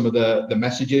deliver some of the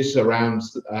messages around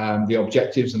the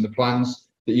objectives and the plans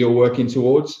that you're working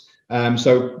towards?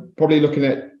 So probably looking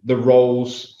at the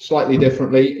roles slightly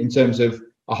differently in terms of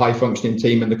a high functioning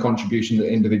team and the contribution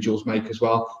that individuals make as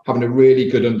well, having a really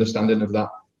good understanding of that.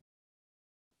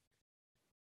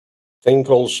 I think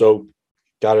also,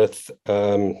 Gareth,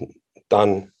 Dan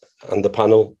and the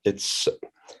panel, it's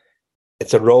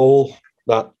a role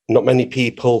that not many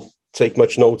people take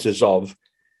much notice of,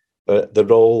 but the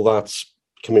role that's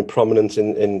becoming prominent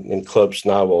in clubs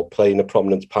now, or playing a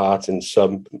prominent part in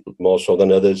some more so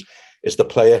than others, is the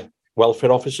player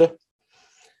welfare officer.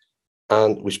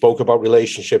 And we spoke about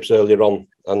relationships earlier on,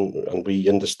 and we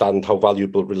understand how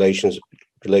valuable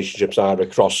relationships are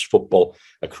across football,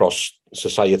 across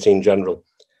society in general.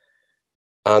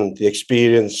 And the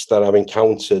experience that I've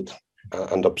encountered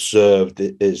and observed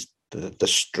is the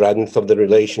strength of the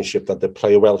relationship that the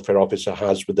player welfare officer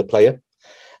has with the player.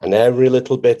 And every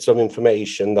little bit of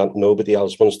information that nobody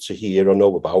else wants to hear or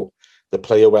know about, the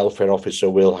player welfare officer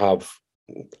will have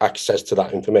access to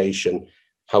that information,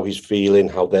 how he's feeling,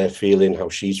 how they're feeling, how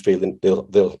she's feeling.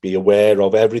 They'll be aware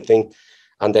of everything.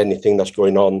 and anything that's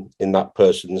going on in that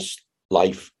person's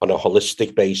life on a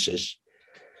holistic basis.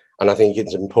 And I think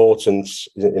it's important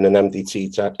in an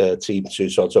MDT team to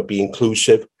sort of be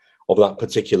inclusive of that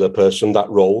particular person, that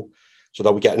role, so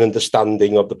that we get an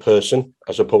understanding of the person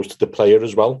as opposed to the player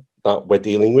as well that we're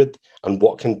dealing with, and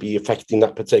what can be affecting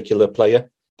that particular player,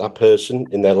 that person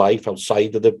in their life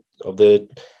outside of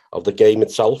the game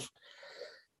itself.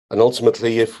 And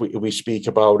ultimately, if we speak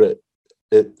about it,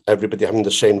 everybody having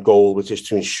the same goal, which is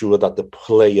to ensure that the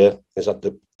player is at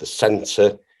the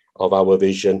centre of our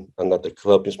vision and that the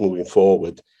club is moving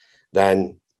forward,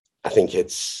 then I think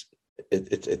it's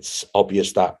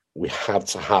obvious that we have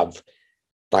to have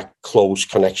that close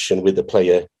connection with the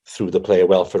player through the player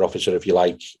welfare officer, if you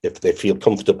like, if they feel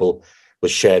comfortable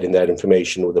with sharing their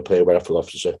information with the player welfare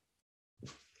officer.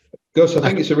 Gus, I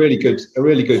think it's a really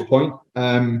good point.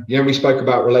 We spoke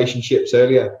about relationships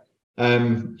earlier.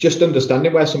 Just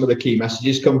understanding where some of the key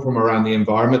messages come from around the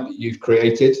environment that you've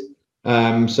created.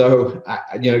 So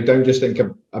don't just think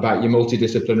about your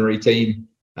multidisciplinary team.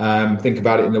 Think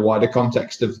about it in the wider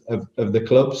context of the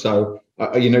club. So,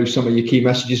 some of your key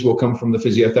messages will come from the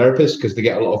physiotherapists because they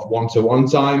get a lot of one-to-one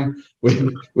time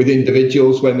with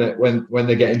individuals when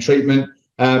they're getting treatment.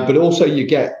 But also you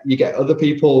get other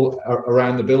people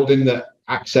around the building that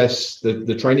access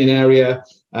the training area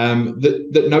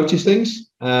that notice things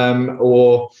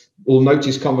or will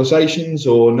notice conversations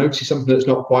or notice something that's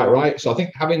not quite right. So I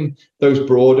think having those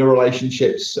broader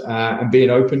relationships and being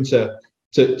open to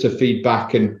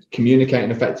feedback and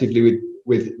communicating effectively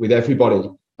with everybody,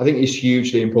 I think is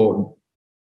hugely important.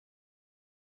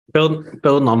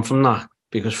 Building on from that,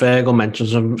 because Fergal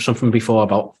mentioned something before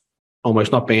about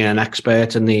almost not being an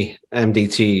expert in the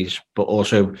MDTs, but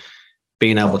also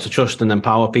being able to trust and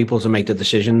empower people to make the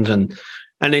decisions. And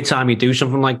anytime you do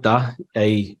something like that,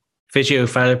 a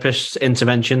physiotherapist's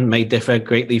intervention may differ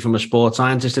greatly from a sports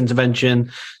scientist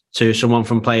intervention to someone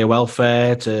from player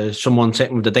welfare to someone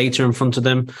sitting with the data in front of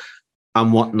them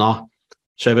and whatnot.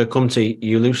 So if I come to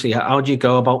you, Lucy, how do you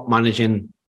go about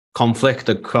managing conflict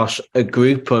across a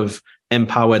group of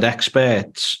empowered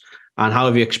experts? And how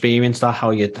have you experienced that?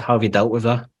 How have you dealt with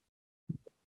that?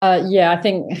 I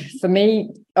think for me,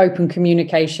 open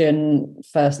communication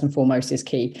first and foremost is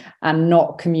key, and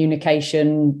not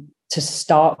communication to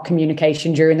start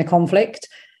communication during the conflict.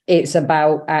 It's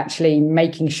about actually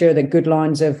making sure that good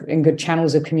lines and good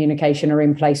channels of communication are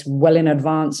in place well in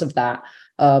advance of that.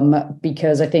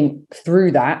 Because I think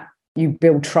through that, you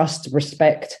build trust,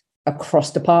 respect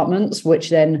across departments,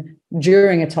 which then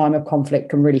during a time of conflict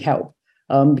can really help.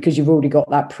 Because you've already got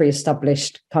that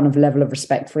pre-established kind of level of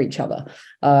respect for each other.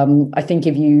 I think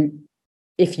if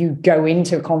you go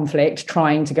into a conflict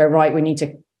trying to go, right, we need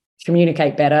to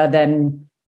communicate better, then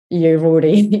you're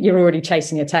already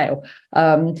chasing your tail.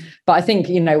 But I think,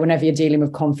 whenever you're dealing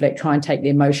with conflict, try and take the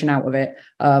emotion out of it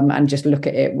and just look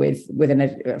at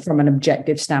it from an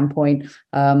objective standpoint.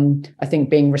 I think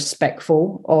being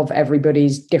respectful of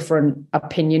everybody's different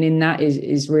opinion in that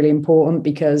is really important,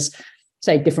 because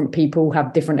say different people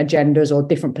have different agendas or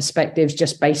different perspectives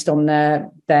just based on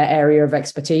their area of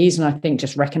expertise. And I think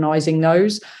just recognizing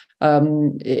those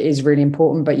is really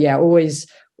important. But yeah, always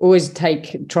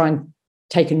try and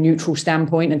take a neutral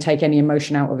standpoint and take any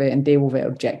emotion out of it and deal with it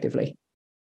objectively.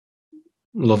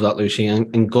 Love that, Lucy.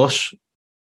 And Gus?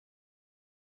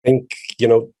 I think,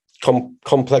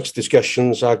 complex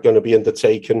discussions are going to be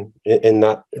undertaken in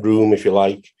that room, if you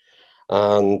like.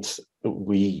 And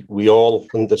we all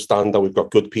understand that we've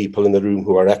got good people in the room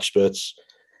who are experts.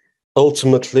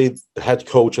 Ultimately, the head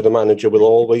coach or the manager will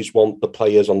always want the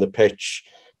players on the pitch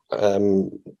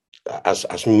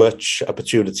as much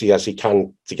opportunity as he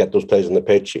can to get those players on the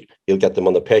pitch. He'll get them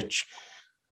on the pitch.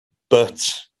 But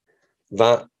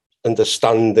that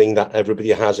understanding that everybody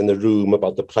has in the room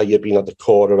about the player being at the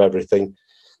core of everything,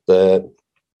 the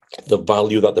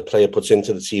value that the player puts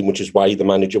into the team, which is why the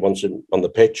manager wants him on the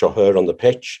pitch or her on the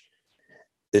pitch.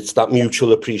 It's that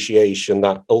mutual appreciation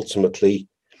that ultimately,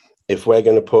 if we're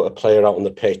going to put a player out on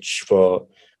the pitch for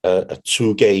a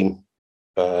 2-game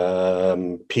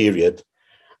period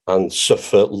and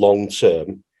suffer long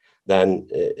term, then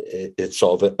it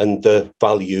sort of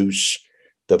undervalues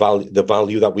the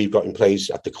value that we've got in place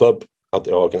at the club, at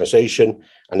the organisation,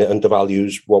 and it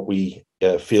undervalues what we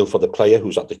feel for the player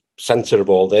who's at the centre of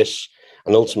all this.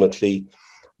 And ultimately,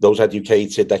 those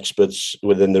educated experts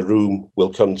within the room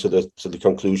will come to the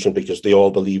conclusion, because they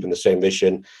all believe in the same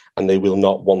vision and they will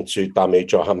not want to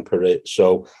damage or hamper it.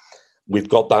 So we've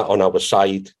got that on our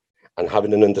side, and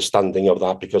having an understanding of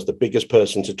that, because the biggest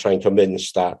person to try and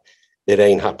convince that it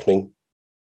ain't happening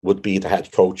would be the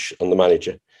head coach and the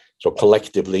manager. So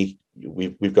collectively,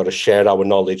 we've got to share our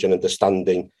knowledge and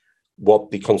understanding what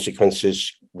the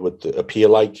consequences would appear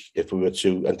like if we were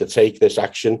to undertake this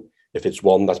action, if it's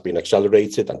one that's been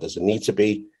accelerated and does it need to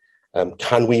be.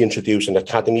 Can we introduce an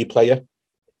academy player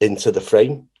into the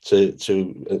frame to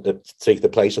take the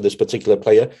place of this particular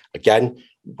player? Again,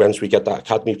 once we get that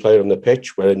academy player on the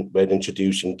pitch, we're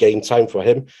introducing game time for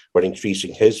him. We're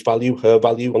increasing his value, her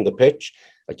value on the pitch.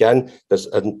 Again, there's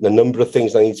a number of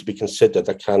things that need to be considered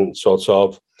that can sort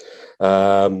of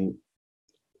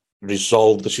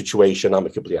resolve the situation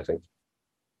amicably, I think.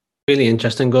 Really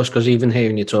interesting, Gus, because even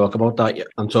hearing you talk about that,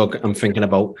 I'm thinking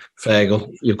about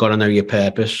Fergal. You've got to know your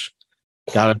purpose.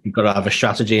 Gareth, you've got to have a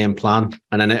strategy and plan,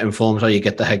 and then it informs how you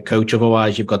get the head coach.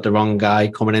 Otherwise, you've got the wrong guy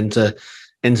coming into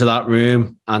that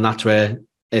room, and that's where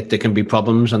there can be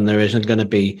problems, and there isn't going to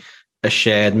be a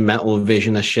shared mental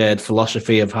vision, a shared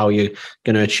philosophy of how you're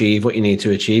going to achieve what you need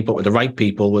to achieve. But with the right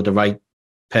people, with the right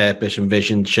purpose and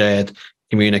vision shared,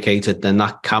 communicated, then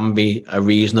that can be a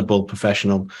reasonable,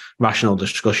 professional, rational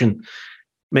discussion.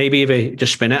 Maybe if you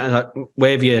just spin it,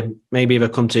 maybe if I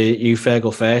come to you,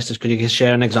 Fergal, first, could you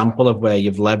share an example of where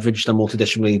you've leveraged a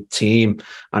multidisciplinary team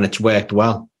and it's worked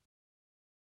well?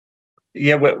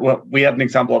 Yeah, we had an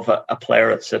example of a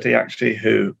player at City, actually,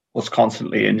 who was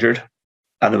constantly injured.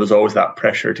 And there was always that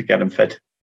pressure to get him fit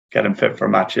for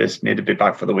matches, need to be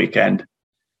back for the weekend.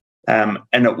 And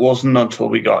it wasn't until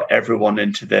we got everyone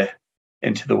into the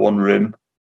one room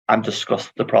and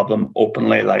discussed the problem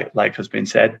openly, like has been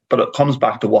said. But it comes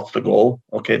back to what's the goal?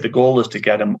 Okay, the goal is to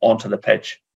get him onto the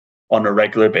pitch on a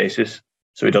regular basis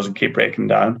so he doesn't keep breaking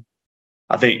down.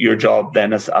 I think your job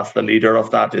then as the leader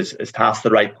of that is to ask the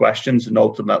right questions and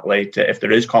ultimately, if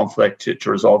there is conflict,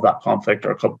 to resolve that conflict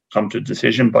or come to a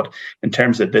decision. But in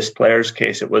terms of this player's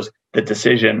case, it was the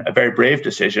decision, a very brave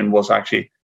decision, was actually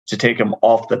to take him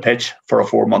off the pitch for a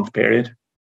 4-month period,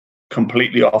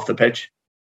 completely off the pitch.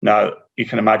 Now, you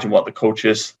can imagine what the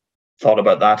coaches thought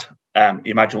about that.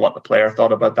 You imagine what the player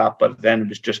thought about that, but then it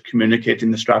was just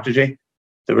communicating the strategy.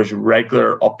 There was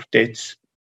regular updates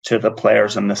to the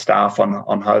players and the staff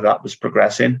on how that was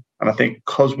progressing. And I think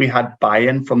because we had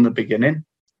buy-in from the beginning,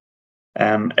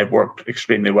 it worked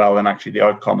extremely well. And actually the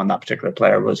outcome on that particular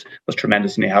player was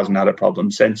tremendous, and he hasn't had a problem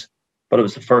since. But it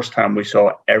was the first time we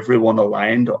saw everyone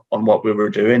aligned on what we were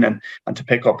doing. And to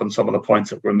pick up on some of the points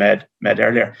that were made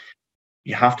earlier,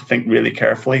 you have to think really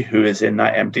carefully who is in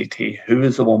that MDT, who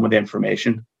is the one with the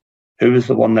information, who is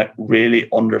the one that really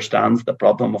understands the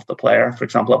problem of the player. For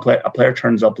example, a player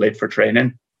turns up late for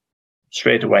training,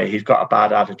 straight away he's got a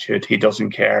bad attitude, he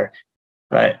doesn't care,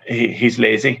 right? He's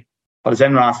lazy. But as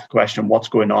anyone asks the question, what's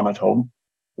going on at home?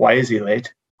 Why is he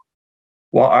late?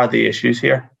 What are the issues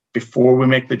here? Before we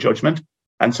make the judgment.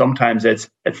 And sometimes it's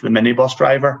the minibus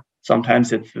driver,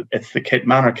 sometimes it's the kit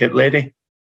man or kit lady.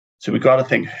 So we've got to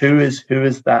think who is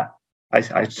that.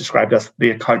 I described as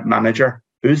the account manager.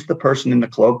 Who's the person in the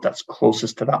club that's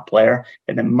closest to that player?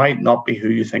 And it might not be who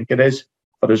you think it is,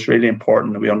 but it's really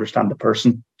important that we understand the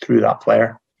person through that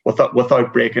player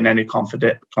without breaking any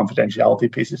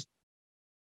confidentiality pieces.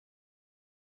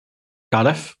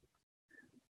 Gareth?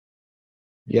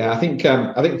 Yeah, I think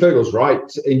Fergal's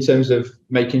right in terms of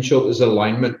making sure there's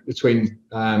alignment between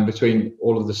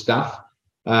all of the staff.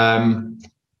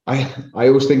 I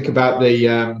always think about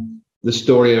the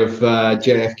story of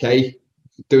JFK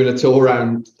doing a tour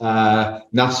around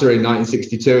NASA in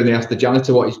 1962, and they asked the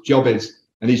janitor what his job is,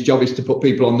 and his job is to put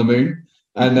people on the moon.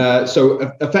 And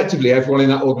so effectively, everyone in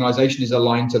that organisation is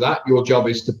aligned to that. Your job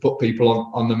is to put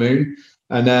people on the moon.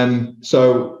 And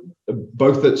so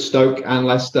both at Stoke and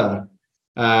Leicester,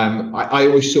 I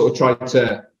always sort of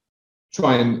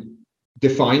try and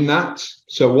define that.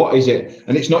 So what is it?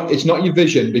 And it's not your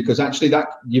vision, because actually that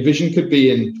your vision could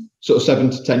be in sort of 7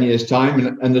 to 10 years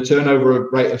time, and the turnover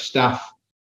rate of staff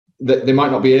that they might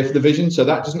not be here for the vision. So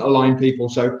that doesn't align people.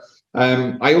 So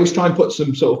I always try and put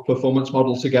some sort of performance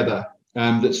model together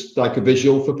that's like a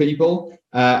visual for people,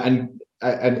 and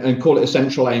call it a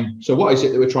central aim. So what is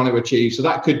it that we're trying to achieve? So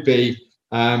that could be,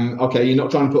 okay, you're not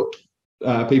trying to put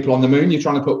people on the moon, you're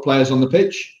trying to put players on the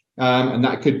pitch. And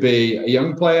that could be a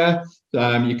young player.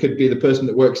 You could be the person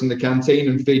that works in the canteen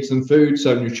and feeds them food.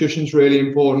 So nutrition's really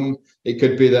important. It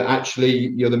could be that actually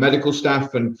you're the medical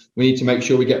staff and we need to make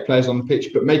sure we get players on the pitch,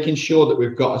 but making sure that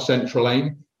we've got a central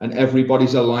aim and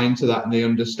everybody's aligned to that and they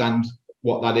understand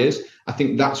what that is. I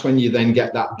think that's when you then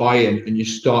get that buy-in and you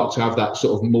start to have that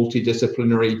sort of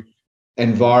multidisciplinary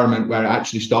environment where it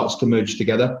actually starts to merge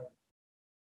together.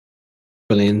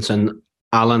 Brilliant. And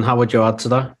Alan, how would you add to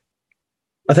that?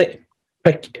 I think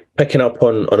picking up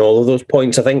on all of those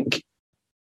points, I think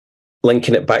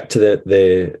linking it back to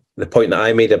the point that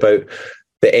I made about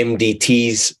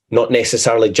MDTs not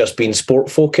necessarily just being sport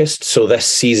focused. So this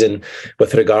season,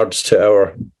 with regards to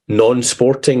our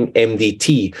non-sporting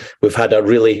MDT, we've had a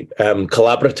really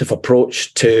collaborative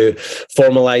approach to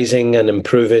formalising and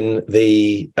improving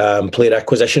the player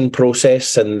acquisition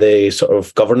process and the sort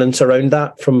of governance around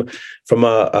that from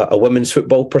a women's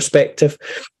football perspective.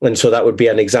 And so that would be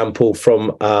an example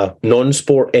from a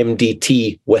non-sport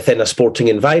MDT within a sporting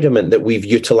environment that we've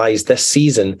utilised this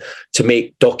season to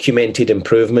make documented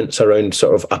improvements around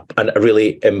sort of a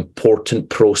really important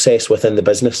process within the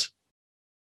business.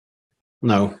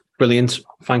 No, brilliant.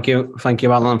 Thank you,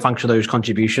 Alan, and thanks for those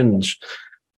contributions.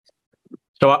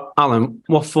 So, Alan,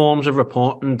 what forms of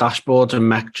reporting, dashboards and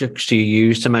metrics do you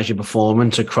use to measure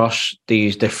performance across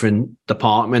these different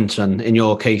departments and, in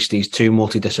your case, these two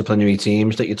multidisciplinary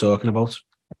teams that you're talking about?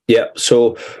 Yeah,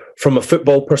 so from a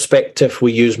football perspective,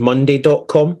 we use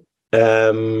Monday.com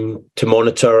to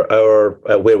monitor our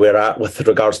where we're at with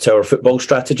regards to our football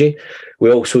strategy. We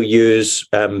also use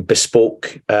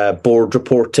bespoke board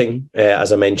reporting,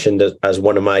 as I mentioned, as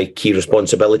one of my key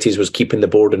responsibilities was keeping the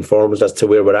board informed as to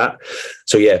where we're at.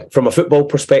 So yeah, from a football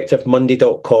perspective,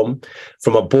 Monday.com.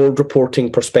 From a board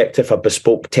reporting perspective, a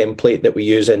bespoke template that we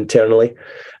use internally.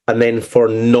 And then for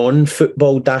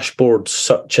non-football dashboards,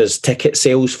 such as ticket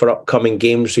sales for upcoming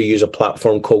games, we use a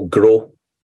platform called Grow.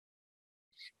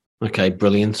 Okay,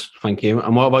 brilliant. Thank you.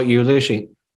 And what about you, Lucy?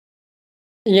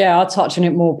 Yeah, I'll touch on it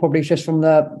more probably just from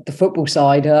the football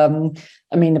side. I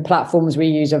mean, the platforms we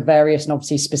use are various and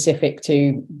obviously specific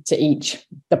to each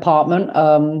department.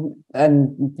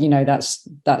 And, you know, that's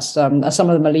some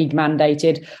of them are league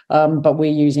mandated, but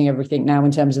we're using everything now in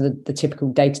terms of the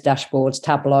typical data dashboards,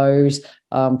 tableaus,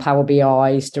 Power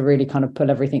BIs to really kind of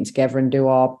pull everything together and do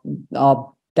our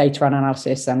data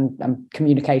analysis and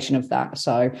communication of that.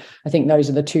 So I think those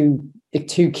are the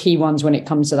two key ones when it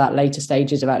comes to that later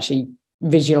stages of actually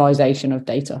visualization of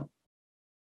data.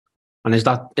 And is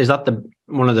that the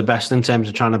one of the best in terms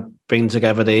of trying to bring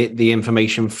together the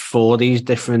information for these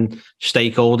different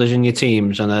stakeholders in your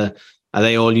teams? And are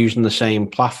they all using the same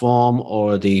platform,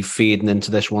 or are they feeding into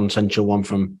this one central one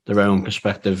from their own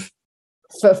perspective?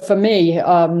 For me,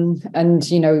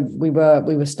 and you know, we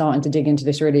were starting to dig into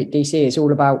this really at DC. It's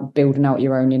all about building out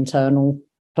your own internal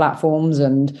platforms,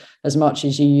 and as much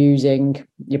as you're using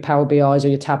your Power BIs or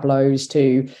your Tableaus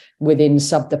to within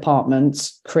sub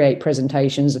departments create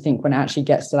presentations, I think when it actually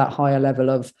gets to that higher level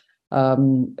of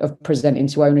presenting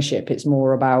to ownership, it's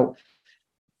more about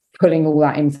pulling all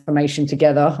that information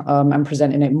together and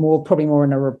presenting it probably more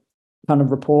in a kind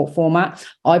of report format.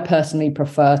 I personally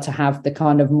prefer to have the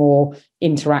kind of more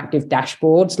interactive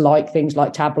dashboards, like things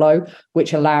like Tableau,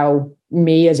 which allow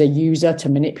me as a user to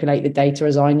manipulate the data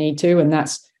as I need to. And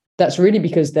that's really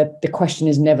because the question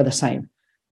is never the same.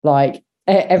 Like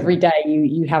every day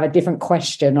you have a different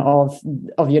question of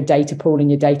your data pool and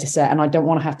your data set. And I don't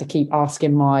want to have to keep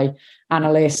asking my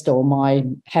analyst or my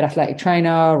head athletic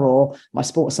trainer or my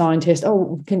sports scientist,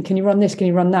 oh, can you run this? Can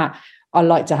you run that? I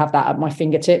like to have that at my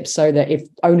fingertips so that if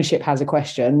ownership has a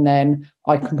question, then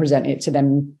I can present it to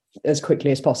them as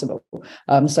quickly as possible.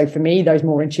 So for me, those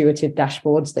more intuitive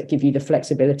dashboards that give you the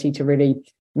flexibility to really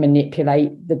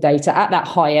manipulate the data at that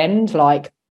high end,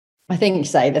 like I think,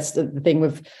 say, that's the thing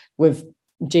with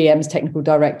GMs, technical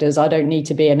directors. I don't need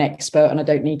to be an expert and I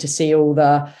don't need to see all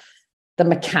the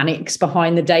mechanics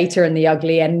behind the data and the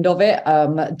ugly end of it.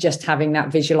 Just having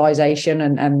that visualization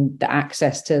and the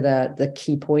access to the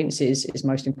key points is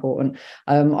most important.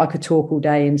 I could talk all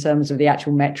day in terms of the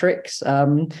actual metrics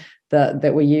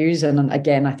that we use. And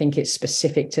again, I think it's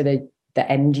specific to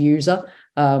the end user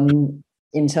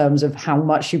in terms of how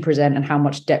much you present and how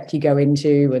much depth you go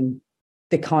into and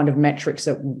the kind of metrics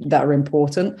that are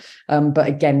important. But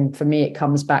again, for me, it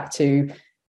comes back to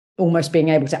almost being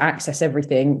able to access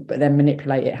everything, but then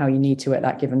manipulate it how you need to at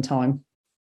that given time.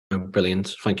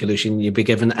 Brilliant. Thank you, Lucian. You'll be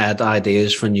giving Ed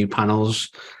ideas for new panels,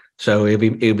 so he'll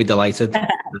be delighted.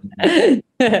 I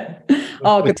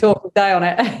could talk all day on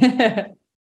it.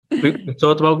 We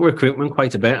talked about recruitment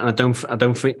quite a bit, and I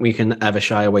don't think we can ever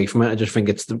shy away from it. I just think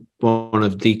it's one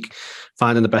of the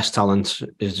finding the best talent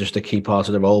is just a key part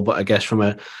of the role. But I guess from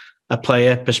a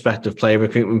player perspective, player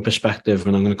recruitment perspective,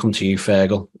 and I'm going to come to you,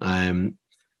 Fergal.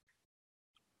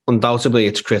 Undoubtedly,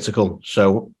 it's critical.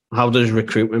 So how does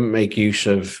recruitment make use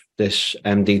of this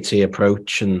MDT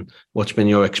approach, and what's been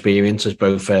your experience as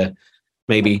both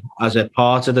maybe as a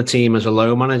part of the team as a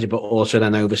low manager, but also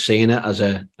then overseeing it as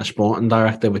a sporting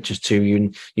director, which is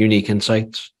two unique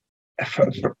insights? For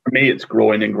me, it's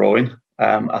growing and growing.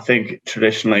 I think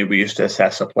traditionally we used to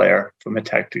assess a player from a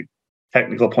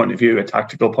technical point of view, a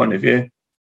tactical point of view.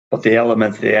 But the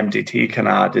element the MDT can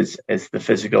add is the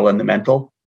physical and the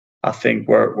mental. I think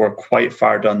we're quite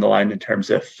far down the line in terms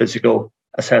of physical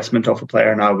assessment of a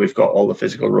player now. We've got all the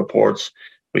physical reports.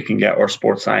 We can get our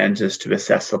sports scientists to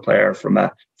assess the player from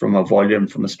a volume,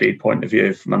 from a speed point of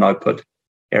view, from an output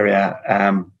area.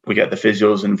 We get the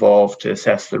physios involved to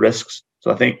assess the risks.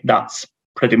 So I think that's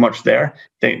pretty much there.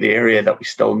 I think the area that we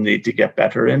still need to get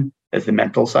better in is the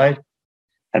mental side.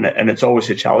 And it's always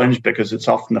a challenge because it's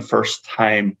often the first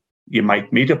time you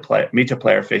might meet a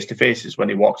player face to face is when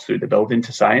he walks through the building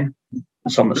to sign.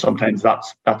 Sometimes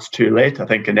that's too late. I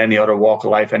think in any other walk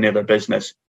of life, any other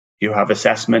business, you have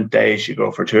assessment days, you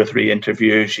go for 2 or 3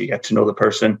 interviews, you get to know the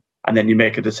person, and then you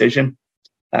make a decision.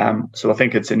 So I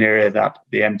think it's an area that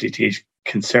the MDTs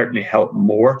can certainly help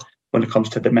more when it comes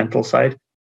to the mental side,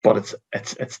 but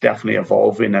it's definitely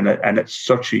evolving, and it's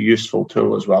such a useful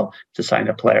tool as well to sign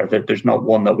a player. There's not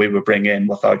one that we would bring in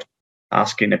without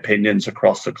asking opinions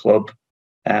across the club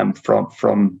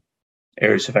from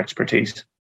areas of expertise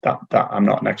that I'm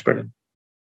not an expert in.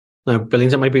 No,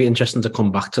 brilliant. It might be interesting to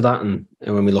come back to that, and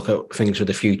when we look at things for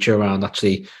the future around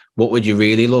actually what would you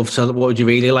really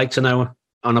like to know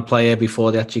on a player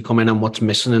before they actually come in, and what's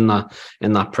missing in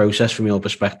that process from your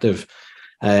perspective.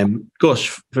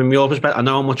 Gus, from your perspective, I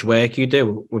know how much work you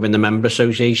do within the member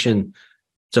association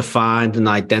to find and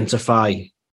identify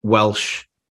Welsh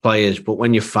players, but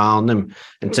when you found them,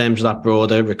 in terms of that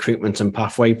broader recruitment and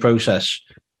pathway process,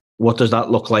 what does that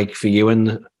look like for you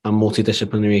and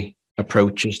multidisciplinary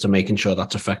approaches to making sure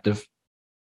that's effective?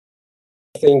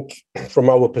 I think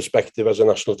from our perspective as a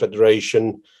national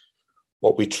federation,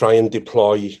 what we try and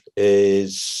deploy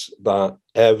is that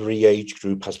every age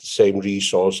group has the same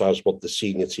resource as what the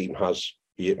senior team has,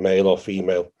 be it male or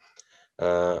female.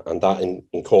 And that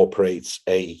incorporates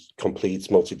a complete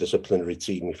multidisciplinary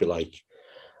team, if you like.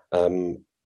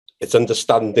 It's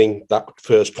understanding that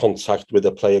first contact with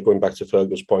a player, going back to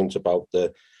Fergus' point about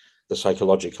the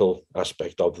psychological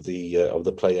aspect of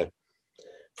the player.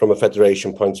 From a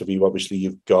federation point of view, obviously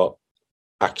you've got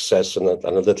access and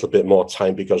a little bit more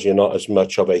time because you're not as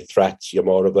much of a threat. You're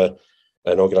more of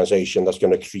an organisation that's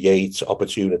going to create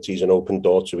opportunities and open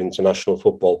door to international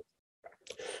football.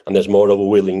 And there's more of a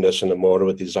willingness and more of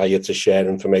a desire to share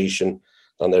information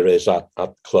than there is at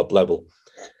club level.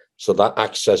 So that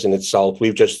access in itself,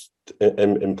 we've just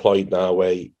employed now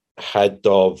a head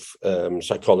of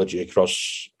psychology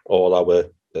across all our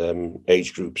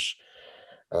age groups.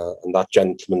 And that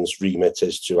gentleman's remit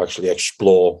is to actually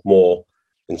explore more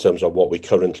in terms of what we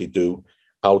currently do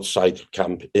outside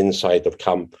camp, inside of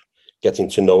camp, getting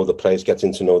to know the players,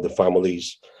 getting to know the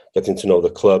families, getting to know the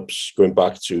clubs, going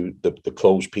back to the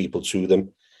close people to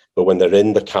them. But when they're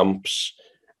in the camps,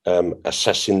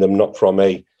 assessing them not from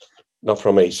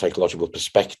a psychological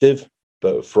perspective,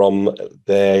 but from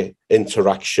their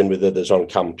interaction with others on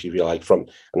camp, if you like, and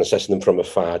assessing them from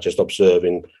afar, just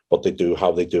observing what they do,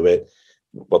 how they do it,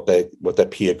 what their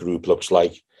peer group looks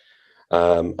like,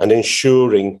 and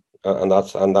ensuring, and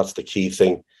that's the key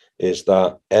thing, is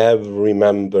that every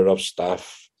member of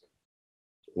staff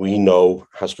we know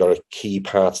has got a key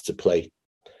part to play,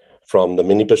 from the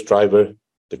minibus driver,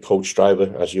 the coach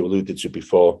driver, as you alluded to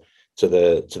before, to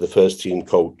the first team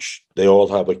coach. They all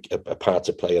have a part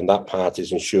to play, and that part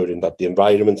is ensuring that the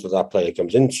environment that player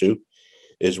comes into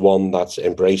is one that's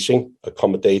embracing,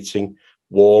 accommodating,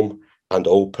 warm and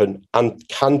open, and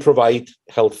can provide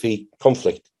healthy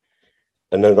conflict.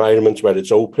 An environment where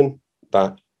it's open,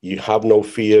 that you have no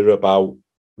fear about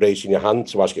raising your hand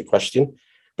to ask a question,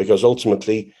 because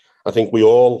ultimately I think we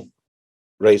all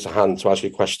raise a hand to ask a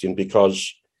question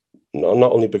because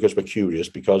not only because we're curious,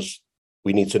 because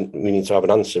we need to have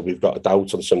an answer. We've got a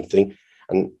doubt on something,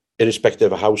 and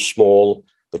irrespective of how small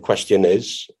the question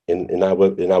is in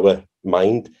our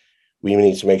mind, we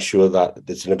need to make sure that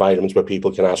it's an environment where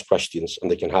people can ask questions and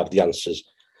they can have the answers.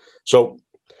 So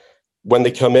when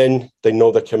they come in, they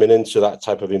know they're coming into that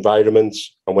type of environment,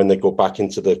 and when they go back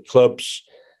into the clubs,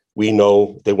 we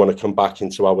know they want to come back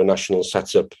into our national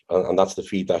setup, and that's the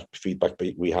feedback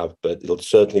we have. But it'll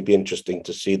certainly be interesting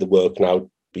to see the work now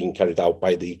being carried out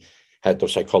by the head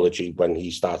of psychology when he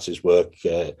starts his work,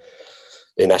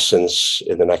 in essence,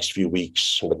 in the next few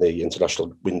weeks when the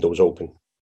international window is open.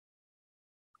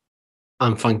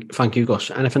 And thank you,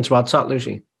 Gus. Anything to add to that,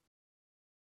 Lucy?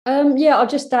 Yeah, I'll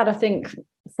just add, I think,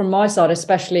 from my side,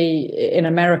 especially in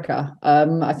America,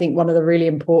 I think one of the really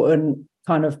important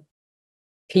kind of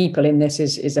people in this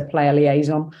is a player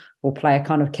liaison or player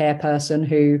kind of care person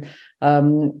who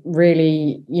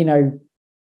really,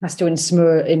 has to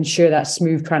ensure that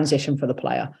smooth transition for the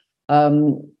player.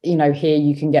 Here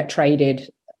you can get traded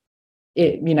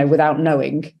without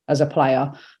knowing as a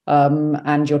player.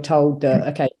 And you're told that,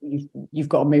 okay, you've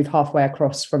got to move halfway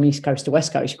across from East Coast to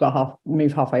West Coast. You've got to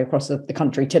move halfway across the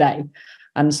country today.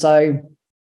 And so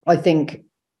I think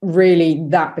really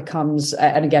that becomes,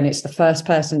 and again, it's the first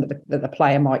person that the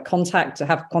player might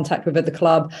have contact with at the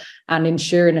club, and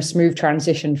ensuring a smooth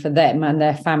transition for them and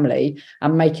their family,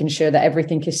 and making sure that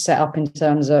everything is set up in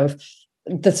terms of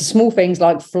the small things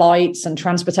like flights and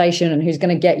transportation and who's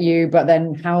going to get you, but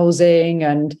then housing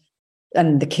and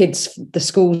the kids, the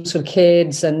schools for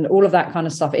kids and all of that kind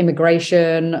of stuff,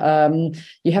 immigration.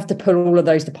 You have to put all of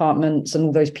those departments and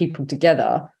all those people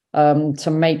together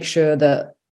to make sure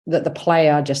that the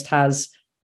player just has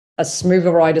as smooth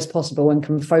a ride as possible and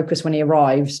can focus when he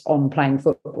arrives on playing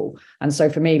football. And so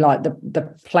for me, like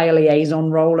the player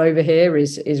liaison role over here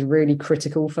is really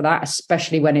critical for that,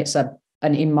 especially when it's an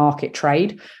in-market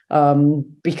trade,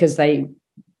 because they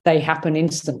happen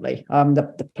instantly.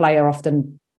 The player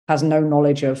often has no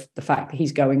knowledge of the fact that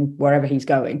he's going wherever he's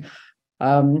going.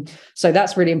 So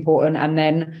that's really important. And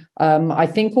then I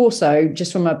think also,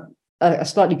 just from a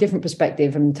slightly different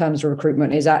perspective in terms of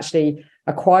recruitment, is actually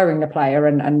acquiring the player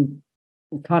and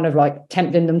kind of like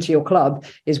tempting them to your club,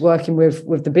 is working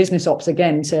with the business ops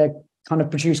again to kind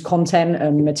of produce content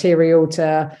and material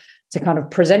to kind of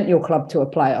present your club to a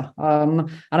player. And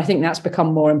I think that's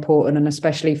become more important, and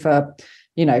especially for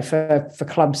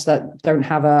clubs that don't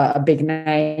have a big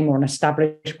name or an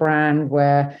established brand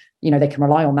where, they can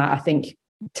rely on that. I think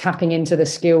tapping into the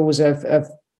skills of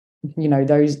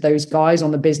those guys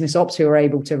on the business ops who are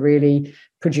able to really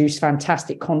produce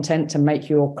fantastic content to make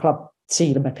your club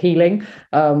see them appealing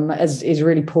is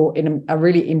really a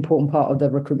really important part of the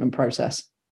recruitment process.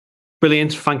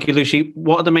 Brilliant. Thank you, Lucy.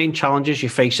 What are the main challenges you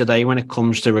face today when it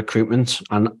comes to recruitment?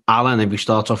 And Alan, if we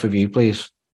start off with you, please.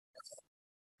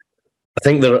 I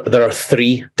think there are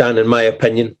three, Dan, in my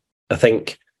opinion. I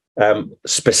think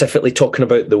specifically talking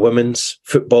about the women's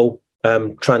football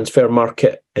transfer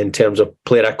market in terms of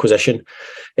player acquisition,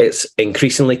 it's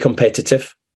increasingly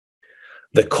competitive.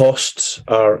 The costs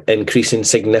are increasing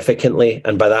significantly,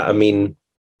 and by that I mean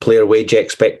player wage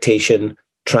expectation,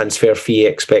 transfer fee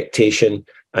expectation,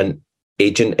 and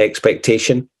agent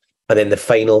expectation. And then the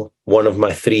final one of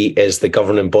my three is the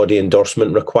governing body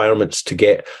endorsement requirements to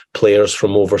get players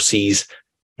from overseas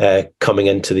coming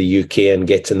into the UK and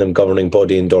getting them governing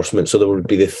body endorsement. So there would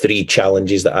be the three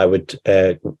challenges that I would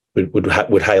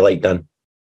highlight, Dan.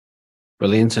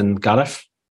 Brilliant. And Gareth?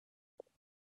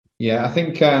 Yeah, I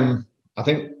think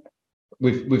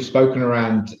we've spoken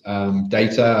around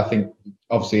data. I think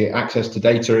obviously access to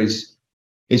data is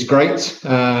great,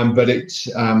 but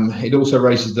it also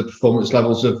raises the performance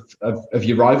levels of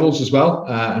your rivals as well,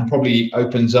 and probably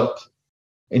opens up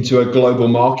into a global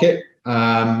market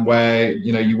where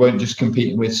you weren't just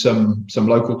competing with some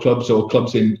local clubs or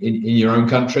clubs in your own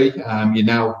country. You're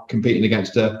now competing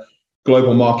against a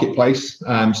global marketplace,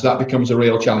 so that becomes a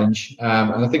real challenge.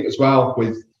 And I think as well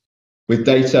with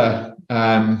data,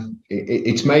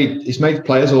 it's made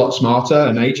players a lot smarter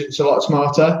and agents a lot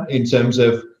smarter in terms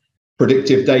of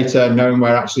predictive data, knowing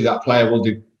where actually that player will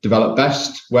develop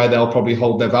best, where they'll probably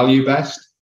hold their value best.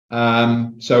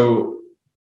 So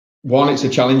one, it's a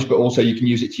challenge, but also you can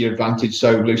use it to your advantage.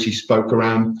 So Lucy spoke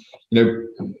around,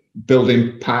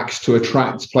 building packs to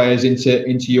attract players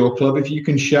into your club. If you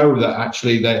can show that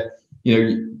actually they're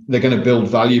going to build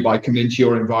value by coming into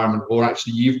your environment, or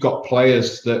actually you've got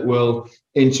players that will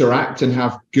interact and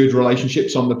have good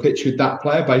relationships on the pitch with that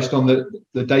player based on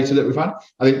the data that we've had,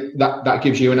 I think that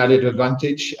gives you an added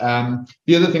advantage.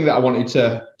 The other thing that I wanted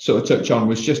to sort of touch on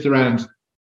was just around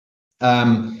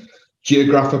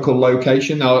geographical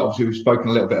location. Now, obviously, we've spoken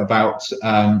a little bit about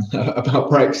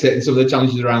Brexit and some of the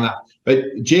challenges around that, but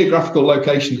geographical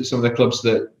location at some of the clubs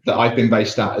that I've been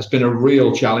based at has been a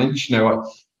real challenge. Say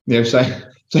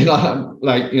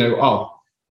like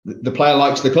the player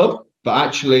likes the club, but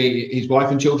actually his wife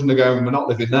and children are going, we're not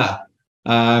living there.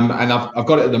 And I've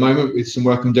got it at the moment with some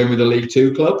work I'm doing with a League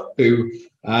Two club who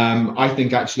I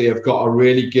think actually have got a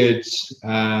really good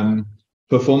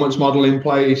performance model in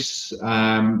place.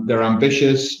 They're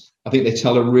ambitious. I think they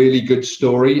tell a really good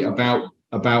story about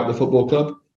the football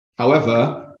club.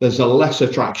 However, there's a less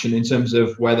attraction in terms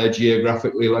of where they're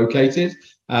geographically located.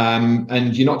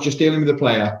 And you're not just dealing with the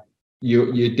player,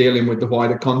 you're dealing with the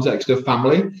wider context of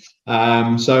family.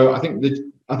 So I think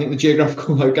the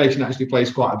geographical location actually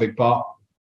plays quite a big part.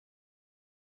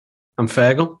 And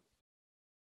Fergal?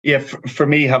 Yeah, for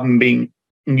me, having been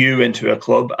new into a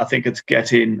club, I think it's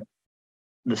getting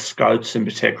the scouts in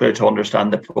particular to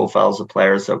understand the profiles of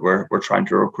players that we're trying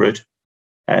to recruit,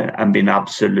 and being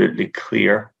absolutely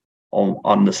clear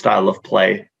on the style of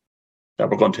play that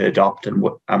we're going to adopt, and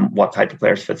what type of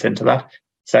players fits into that.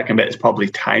 Second bit is probably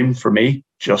time for me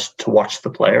just to watch the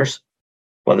players,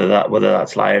 whether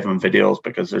that's live on videos,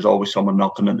 because there's always someone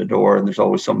knocking at the door and there's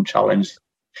always some challenge.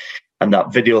 And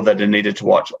that video that I needed to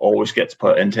watch always gets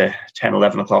put into 10,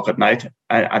 11 o'clock at night.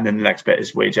 And then the next bit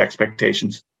is wage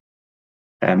expectations.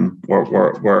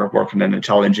 We're working in a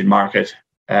challenging market,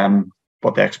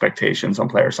 but the expectations on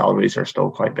player salaries are still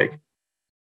quite big.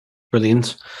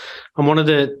 Brilliant. And one of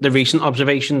the recent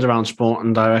observations around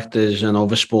sporting directors and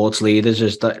other sports leaders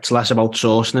is that it's less about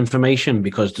sourcing information,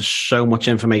 because there's so much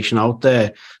information out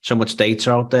there, so much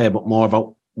data out there, but more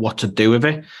about what to do with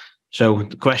it. So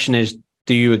the question is,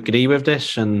 do you agree with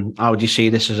this, and how do you see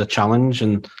this as a challenge?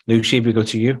 And Lucy, if we go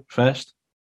to you first.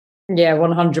 Yeah,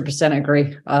 100%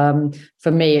 agree.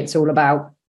 For me, it's all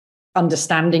about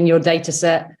understanding your data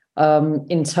set,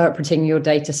 interpreting your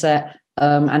data set,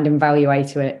 and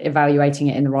evaluating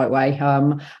it in the right way,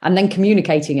 and then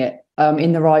communicating it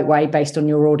in the right way based on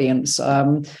your audience.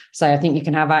 So I think you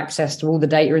can have access to all the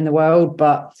data in the world,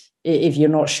 but if you're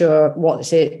not sure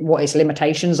what its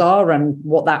limitations are and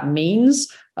what that means,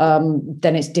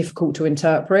 then it's difficult to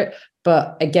interpret.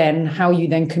 But again, how you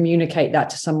then communicate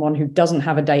that to someone who doesn't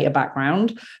have a data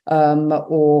background,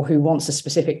 or who wants a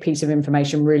specific piece of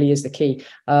information, really is the key.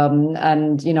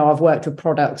 And I've worked with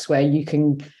products where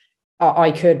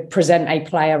I could present a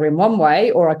player in one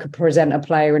way, or I could present a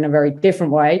player in a very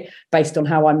different way based on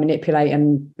how I manipulate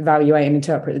and evaluate and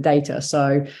interpret the data.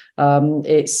 So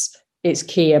it's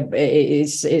key.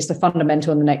 It's the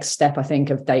fundamental and the next step, I think,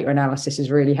 of data analysis,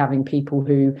 is really having people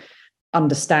who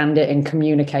understand it and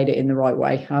communicate it in the right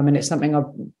way. And it's something I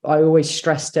always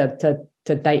stress to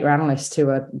data analysts who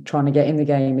are trying to get in the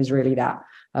game, is really that.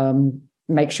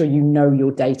 Make sure you know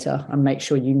your data and make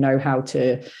sure you know how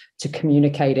to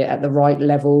communicate it at the right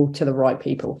level to the right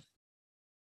people.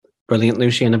 Brilliant,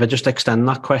 Lucy. And if I just extend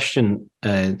that question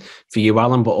for you,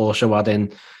 Alan, but also add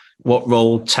in what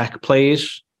role tech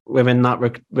plays within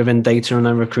data and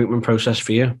the recruitment process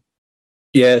for you.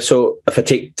 Yeah, so if I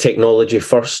take technology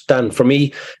first, Dan, for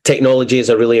me, technology is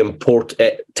really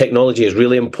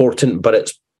important, but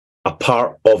it's a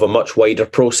part of a much wider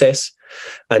process.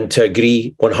 And to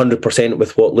agree 100%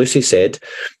 with what Lucy said,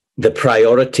 the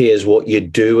priority is what you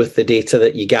do with the data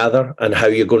that you gather and how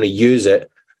you're going to use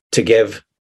it to give.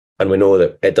 And we know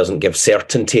that it doesn't give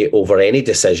certainty over any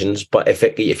decisions, but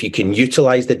if you can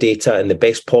utilize the data in the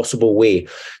best possible way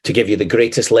to give you the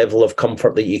greatest level of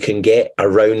comfort that you can get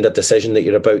around a decision that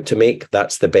you're about to make,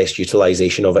 that's the best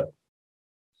utilization of it.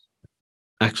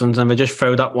 Excellent. And we just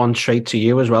throw that one straight to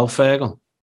you as well, Fergal.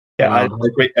 Yeah, I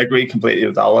agree completely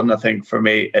with Alan. I think for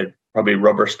me, it probably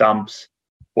rubber stamps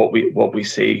what we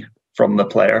see from the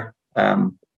player.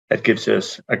 It gives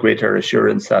us a greater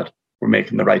assurance that we're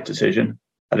making the right decision.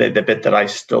 I think the bit that I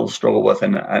still struggle with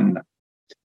and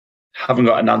haven't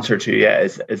got an answer to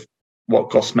yet is what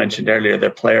Gus mentioned earlier, the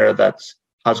player that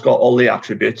has got all the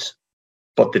attributes,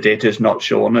 but the data is not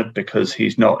showing it because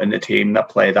he's not in a team that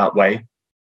play that way.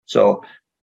 So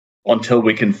until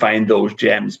we can find those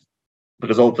gems,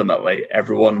 because ultimately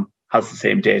everyone has the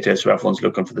same data, so everyone's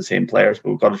looking for the same players, but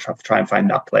we've got to try and find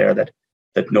that player that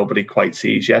nobody quite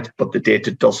sees yet, but the data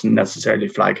doesn't necessarily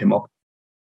flag him up.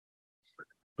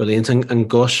 Brilliant. And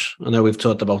Gus, I know we've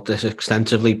talked about this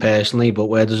extensively personally, but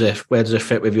where does it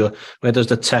fit with where does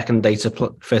the tech and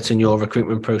data fit in your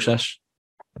recruitment process?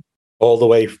 All the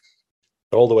way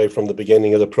from the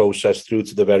beginning of the process through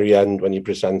to the very end when you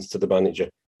present to the manager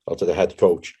or to the head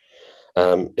coach.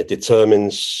 It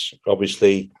determines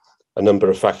obviously a number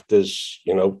of factors.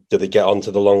 Do they get onto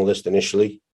the long list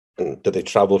initially, and do they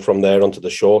travel from there onto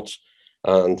the short,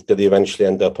 and do they eventually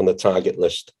end up on the target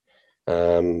list?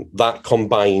 That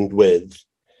combined with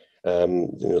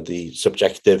the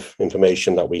subjective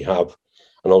information that we have,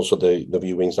 and also the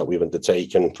viewings that we've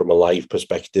undertaken from a live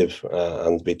perspective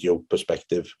and video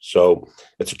perspective. So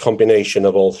it's a combination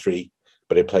of all three,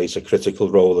 but it plays a critical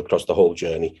role across the whole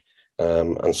journey.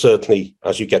 And certainly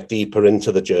as you get deeper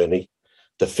into the journey,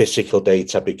 the physical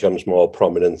data becomes more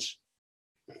prominent,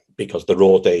 because the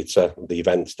raw data, the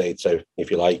events data,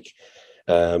 if you like,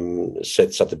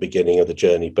 sits at the beginning of the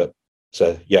journey. But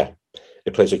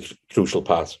it plays a crucial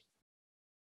part.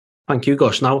 Thank you,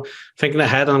 Gus. Now, thinking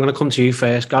ahead, I'm going to come to you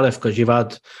first, Gareth, because you've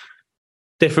had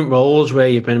different roles where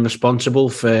you've been responsible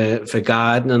for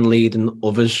guiding and leading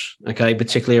others, okay,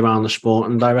 particularly around the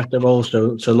sporting director role.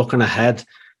 So looking ahead,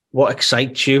 what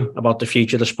excites you about the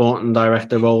future of the sporting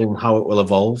director role and how it will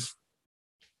evolve?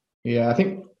 Yeah, I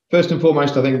think first and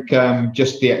foremost, I think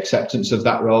just the acceptance of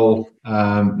that role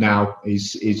now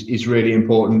is really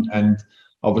important. And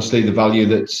obviously the value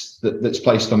that's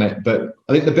placed on it. But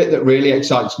I think the bit that really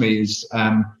excites me is,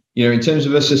 in terms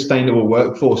of a sustainable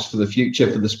workforce for the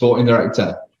future for the sporting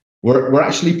director, we're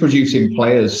actually producing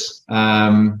players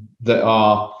that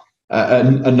are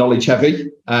knowledge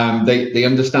heavy. They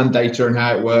understand data and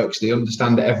how it works. They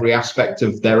understand every aspect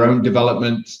of their own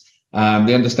development.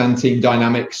 They understand team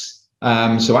dynamics.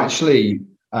 So actually,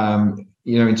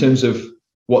 in terms of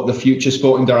what the future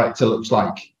sporting director looks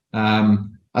like,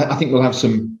 I think we'll have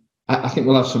some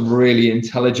really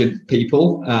intelligent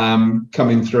people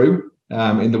coming through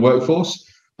in the workforce.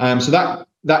 So that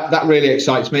really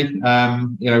excites me. I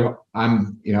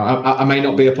may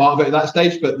not be a part of it at that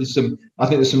stage, but I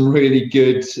think there's some really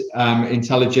good,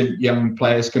 intelligent young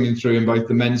players coming through in both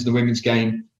the men's and the women's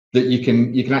game that you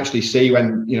can actually see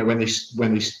when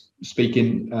they speak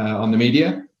on the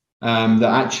media. That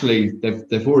actually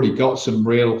they've already got some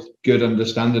real good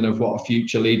understanding of what a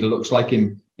future leader looks like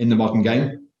in the modern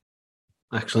game.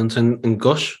 Excellent. And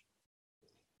Gus?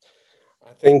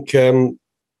 I think,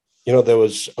 there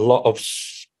was a lot of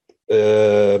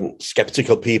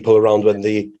skeptical people around when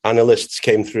the analysts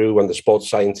came through, when the sports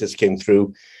scientists came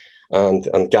through.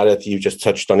 And Gareth, you just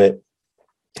touched on it.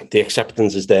 The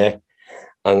acceptance is there.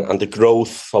 And the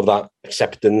growth of that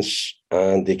acceptance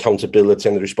and the accountability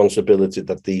and the responsibility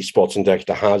that the sporting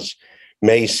director has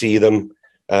may see them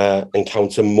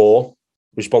encounter more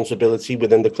responsibility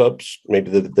within the clubs.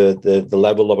 Maybe the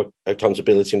level of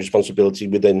accountability and responsibility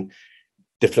within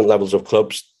different levels of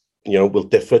clubs, will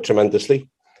differ tremendously.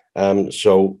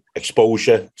 So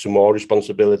exposure to more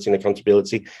responsibility and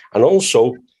accountability, and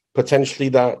also potentially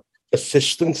that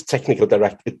assistant technical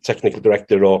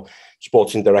director or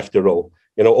sporting director role,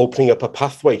 opening up a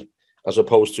pathway as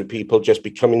opposed to people just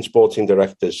becoming sporting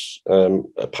directors,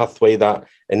 a pathway that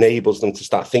enables them to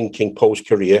start thinking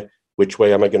post-career, which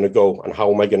way am I going to go and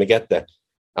how am I going to get there?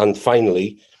 And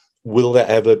finally, will there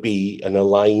ever be an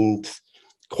aligned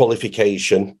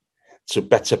qualification to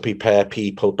better prepare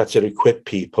people, better equip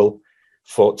people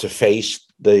to face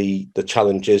the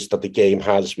challenges that the game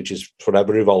has, which is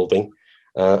forever evolving,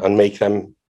 and make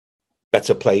them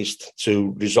better placed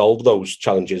to resolve those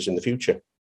challenges in the future?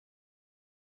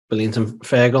 Brilliant. And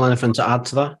Fergal, anything to add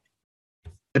to that?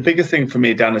 The biggest thing for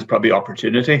me, Dan, is probably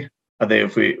opportunity. I think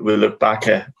if we look back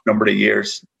a number of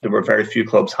years, there were very few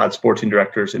clubs had sporting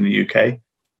directors in the UK.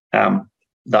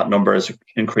 That number has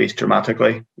increased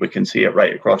dramatically. We can see it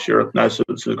right across Europe now. So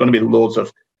there's going to be loads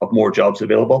of more jobs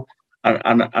available.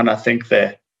 And I think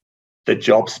the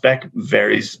job spec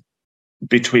varies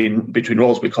between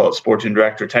roles. We call it sporting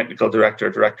director, technical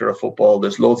director, director of football.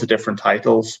 There's loads of different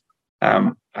titles.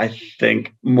 I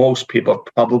think most people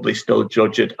probably still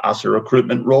judge it as a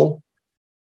recruitment role,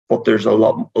 but there's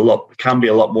can be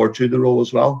a lot more to the role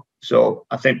as well. So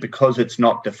I think because it's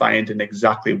not defined in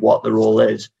exactly what the role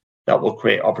is, that will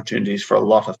create opportunities for a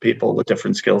lot of people with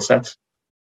different skill sets.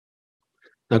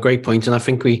 A great point, and I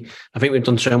think we've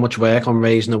done so much work on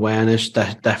raising awareness,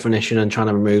 definition, and trying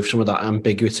to remove some of that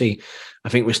ambiguity. I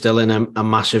think we're still in a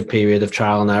massive period of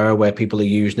trial and error where people are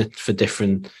using it for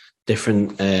different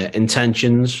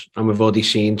intentions, and we've already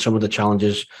seen some of the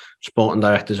challenges sporting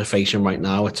directors are facing right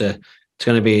now. It's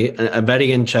going to be a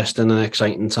very interesting and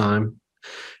exciting time.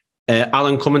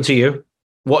 Alan, coming to you,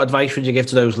 what advice would you give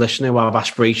to those listening who have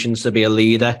aspirations to be a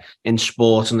leader in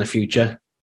sport in the future?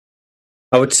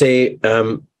 I would say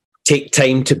take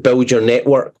time to build your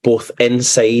network, both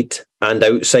inside and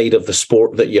outside of the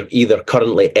sport that you're either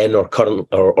currently in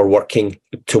or working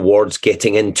towards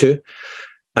getting into.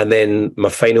 And then my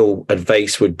final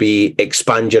advice would be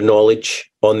expand your knowledge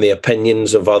on the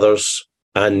opinions of others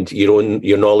and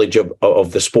your knowledge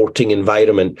of the sporting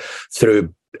environment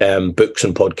through books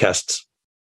and podcasts.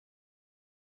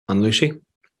 And Lucy?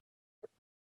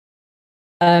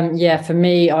 For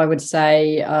me, I would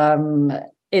say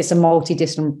it's a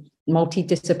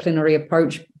multidisciplinary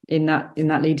approach in that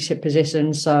leadership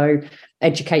position. So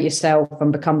educate yourself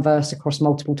and become versed across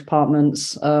multiple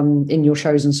departments in your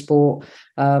chosen sport.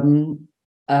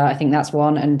 I think that's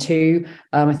one. And two,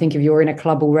 I think if you're in a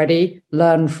club already,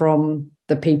 learn from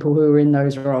the people who are in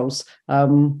those roles.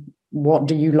 What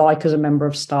do you like as a member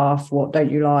of staff? What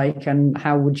don't you like? And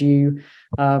how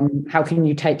can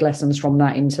you take lessons from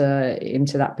that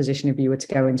into that position if you were to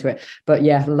go into it? But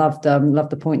yeah, loved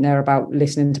the point there about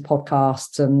listening to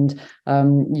podcasts and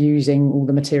using all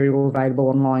the material available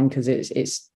online, because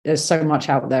there's so much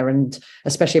out there, and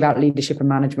especially about leadership and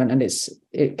management, and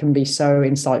it can be so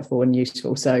insightful and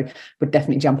useful. So would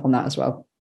definitely jump on that as well.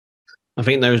 I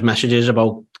think those messages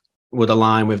would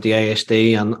align with the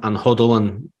ASD and Hudl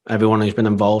and everyone who's been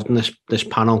involved in this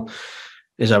panel.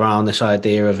 is around this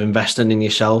idea of investing in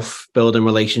yourself, building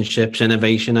relationships,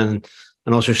 innovation, and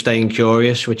also staying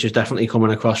curious, which is definitely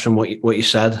coming across from what you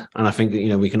said. And I think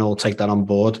that, we can all take that on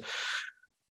board.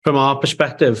 From our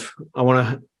perspective, I want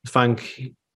to thank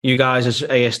you guys as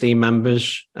ASD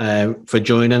members for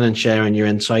joining and sharing your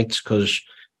insights, because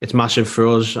it's massive for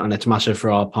us and it's massive for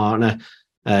our partner,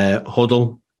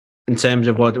 Hudl. In terms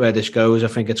of where this goes, I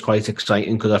think it's quite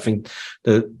exciting, because I think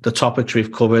the topics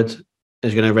we've covered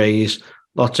is going to raise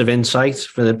lots of insight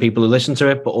for the people who listen to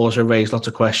it, but also raise lots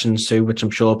of questions too, which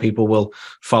I'm sure people will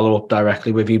follow up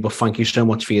directly with you. But thank you so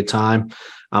much for your time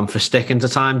and for sticking to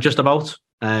time just about.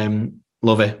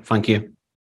 Love it. Thank you.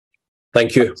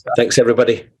 Thank you. Thanks,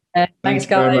 everybody. Thanks,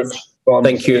 guys.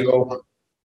 Thank you.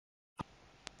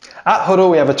 At Hudl,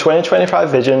 we have a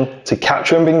 2025 vision to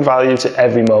capture and bring value to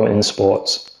every moment in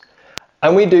sports.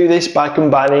 And we do this by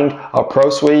combining our pro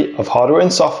suite of hardware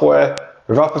and software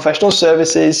with our professional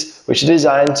services, which are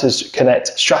designed to connect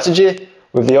strategy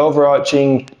with the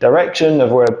overarching direction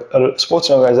of where a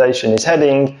sporting organisation is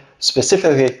heading,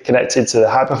 specifically connected to the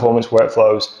high-performance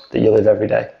workflows that you live every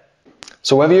day.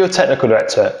 So whether you're a technical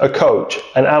director, a coach,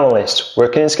 an analyst,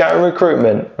 working in scouting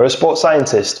recruitment, or a sports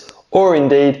scientist, or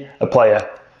indeed a player,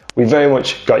 we very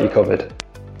much got you covered.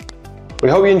 We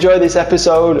hope you enjoyed this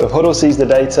episode of Hudl Sees the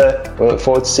Data. We look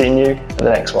forward to seeing you at the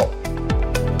next one.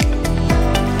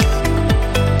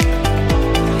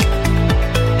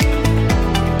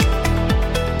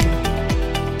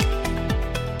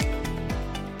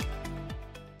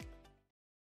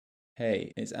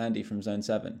 Hey, it's Andy from Zone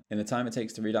 7. In the time it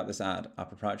takes to read out this ad, our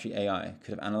proprietary AI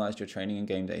could have analysed your training and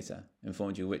game data,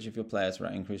 informed you which of your players were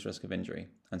at increased risk of injury,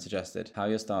 and suggested how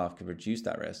your staff could reduce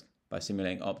that risk by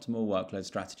simulating optimal workload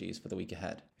strategies for the week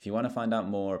ahead. If you want to find out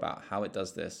more about how it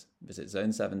does this, visit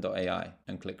zone7.ai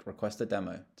and click Request a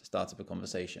Demo to start up a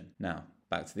conversation. Now,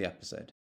 back to the episode.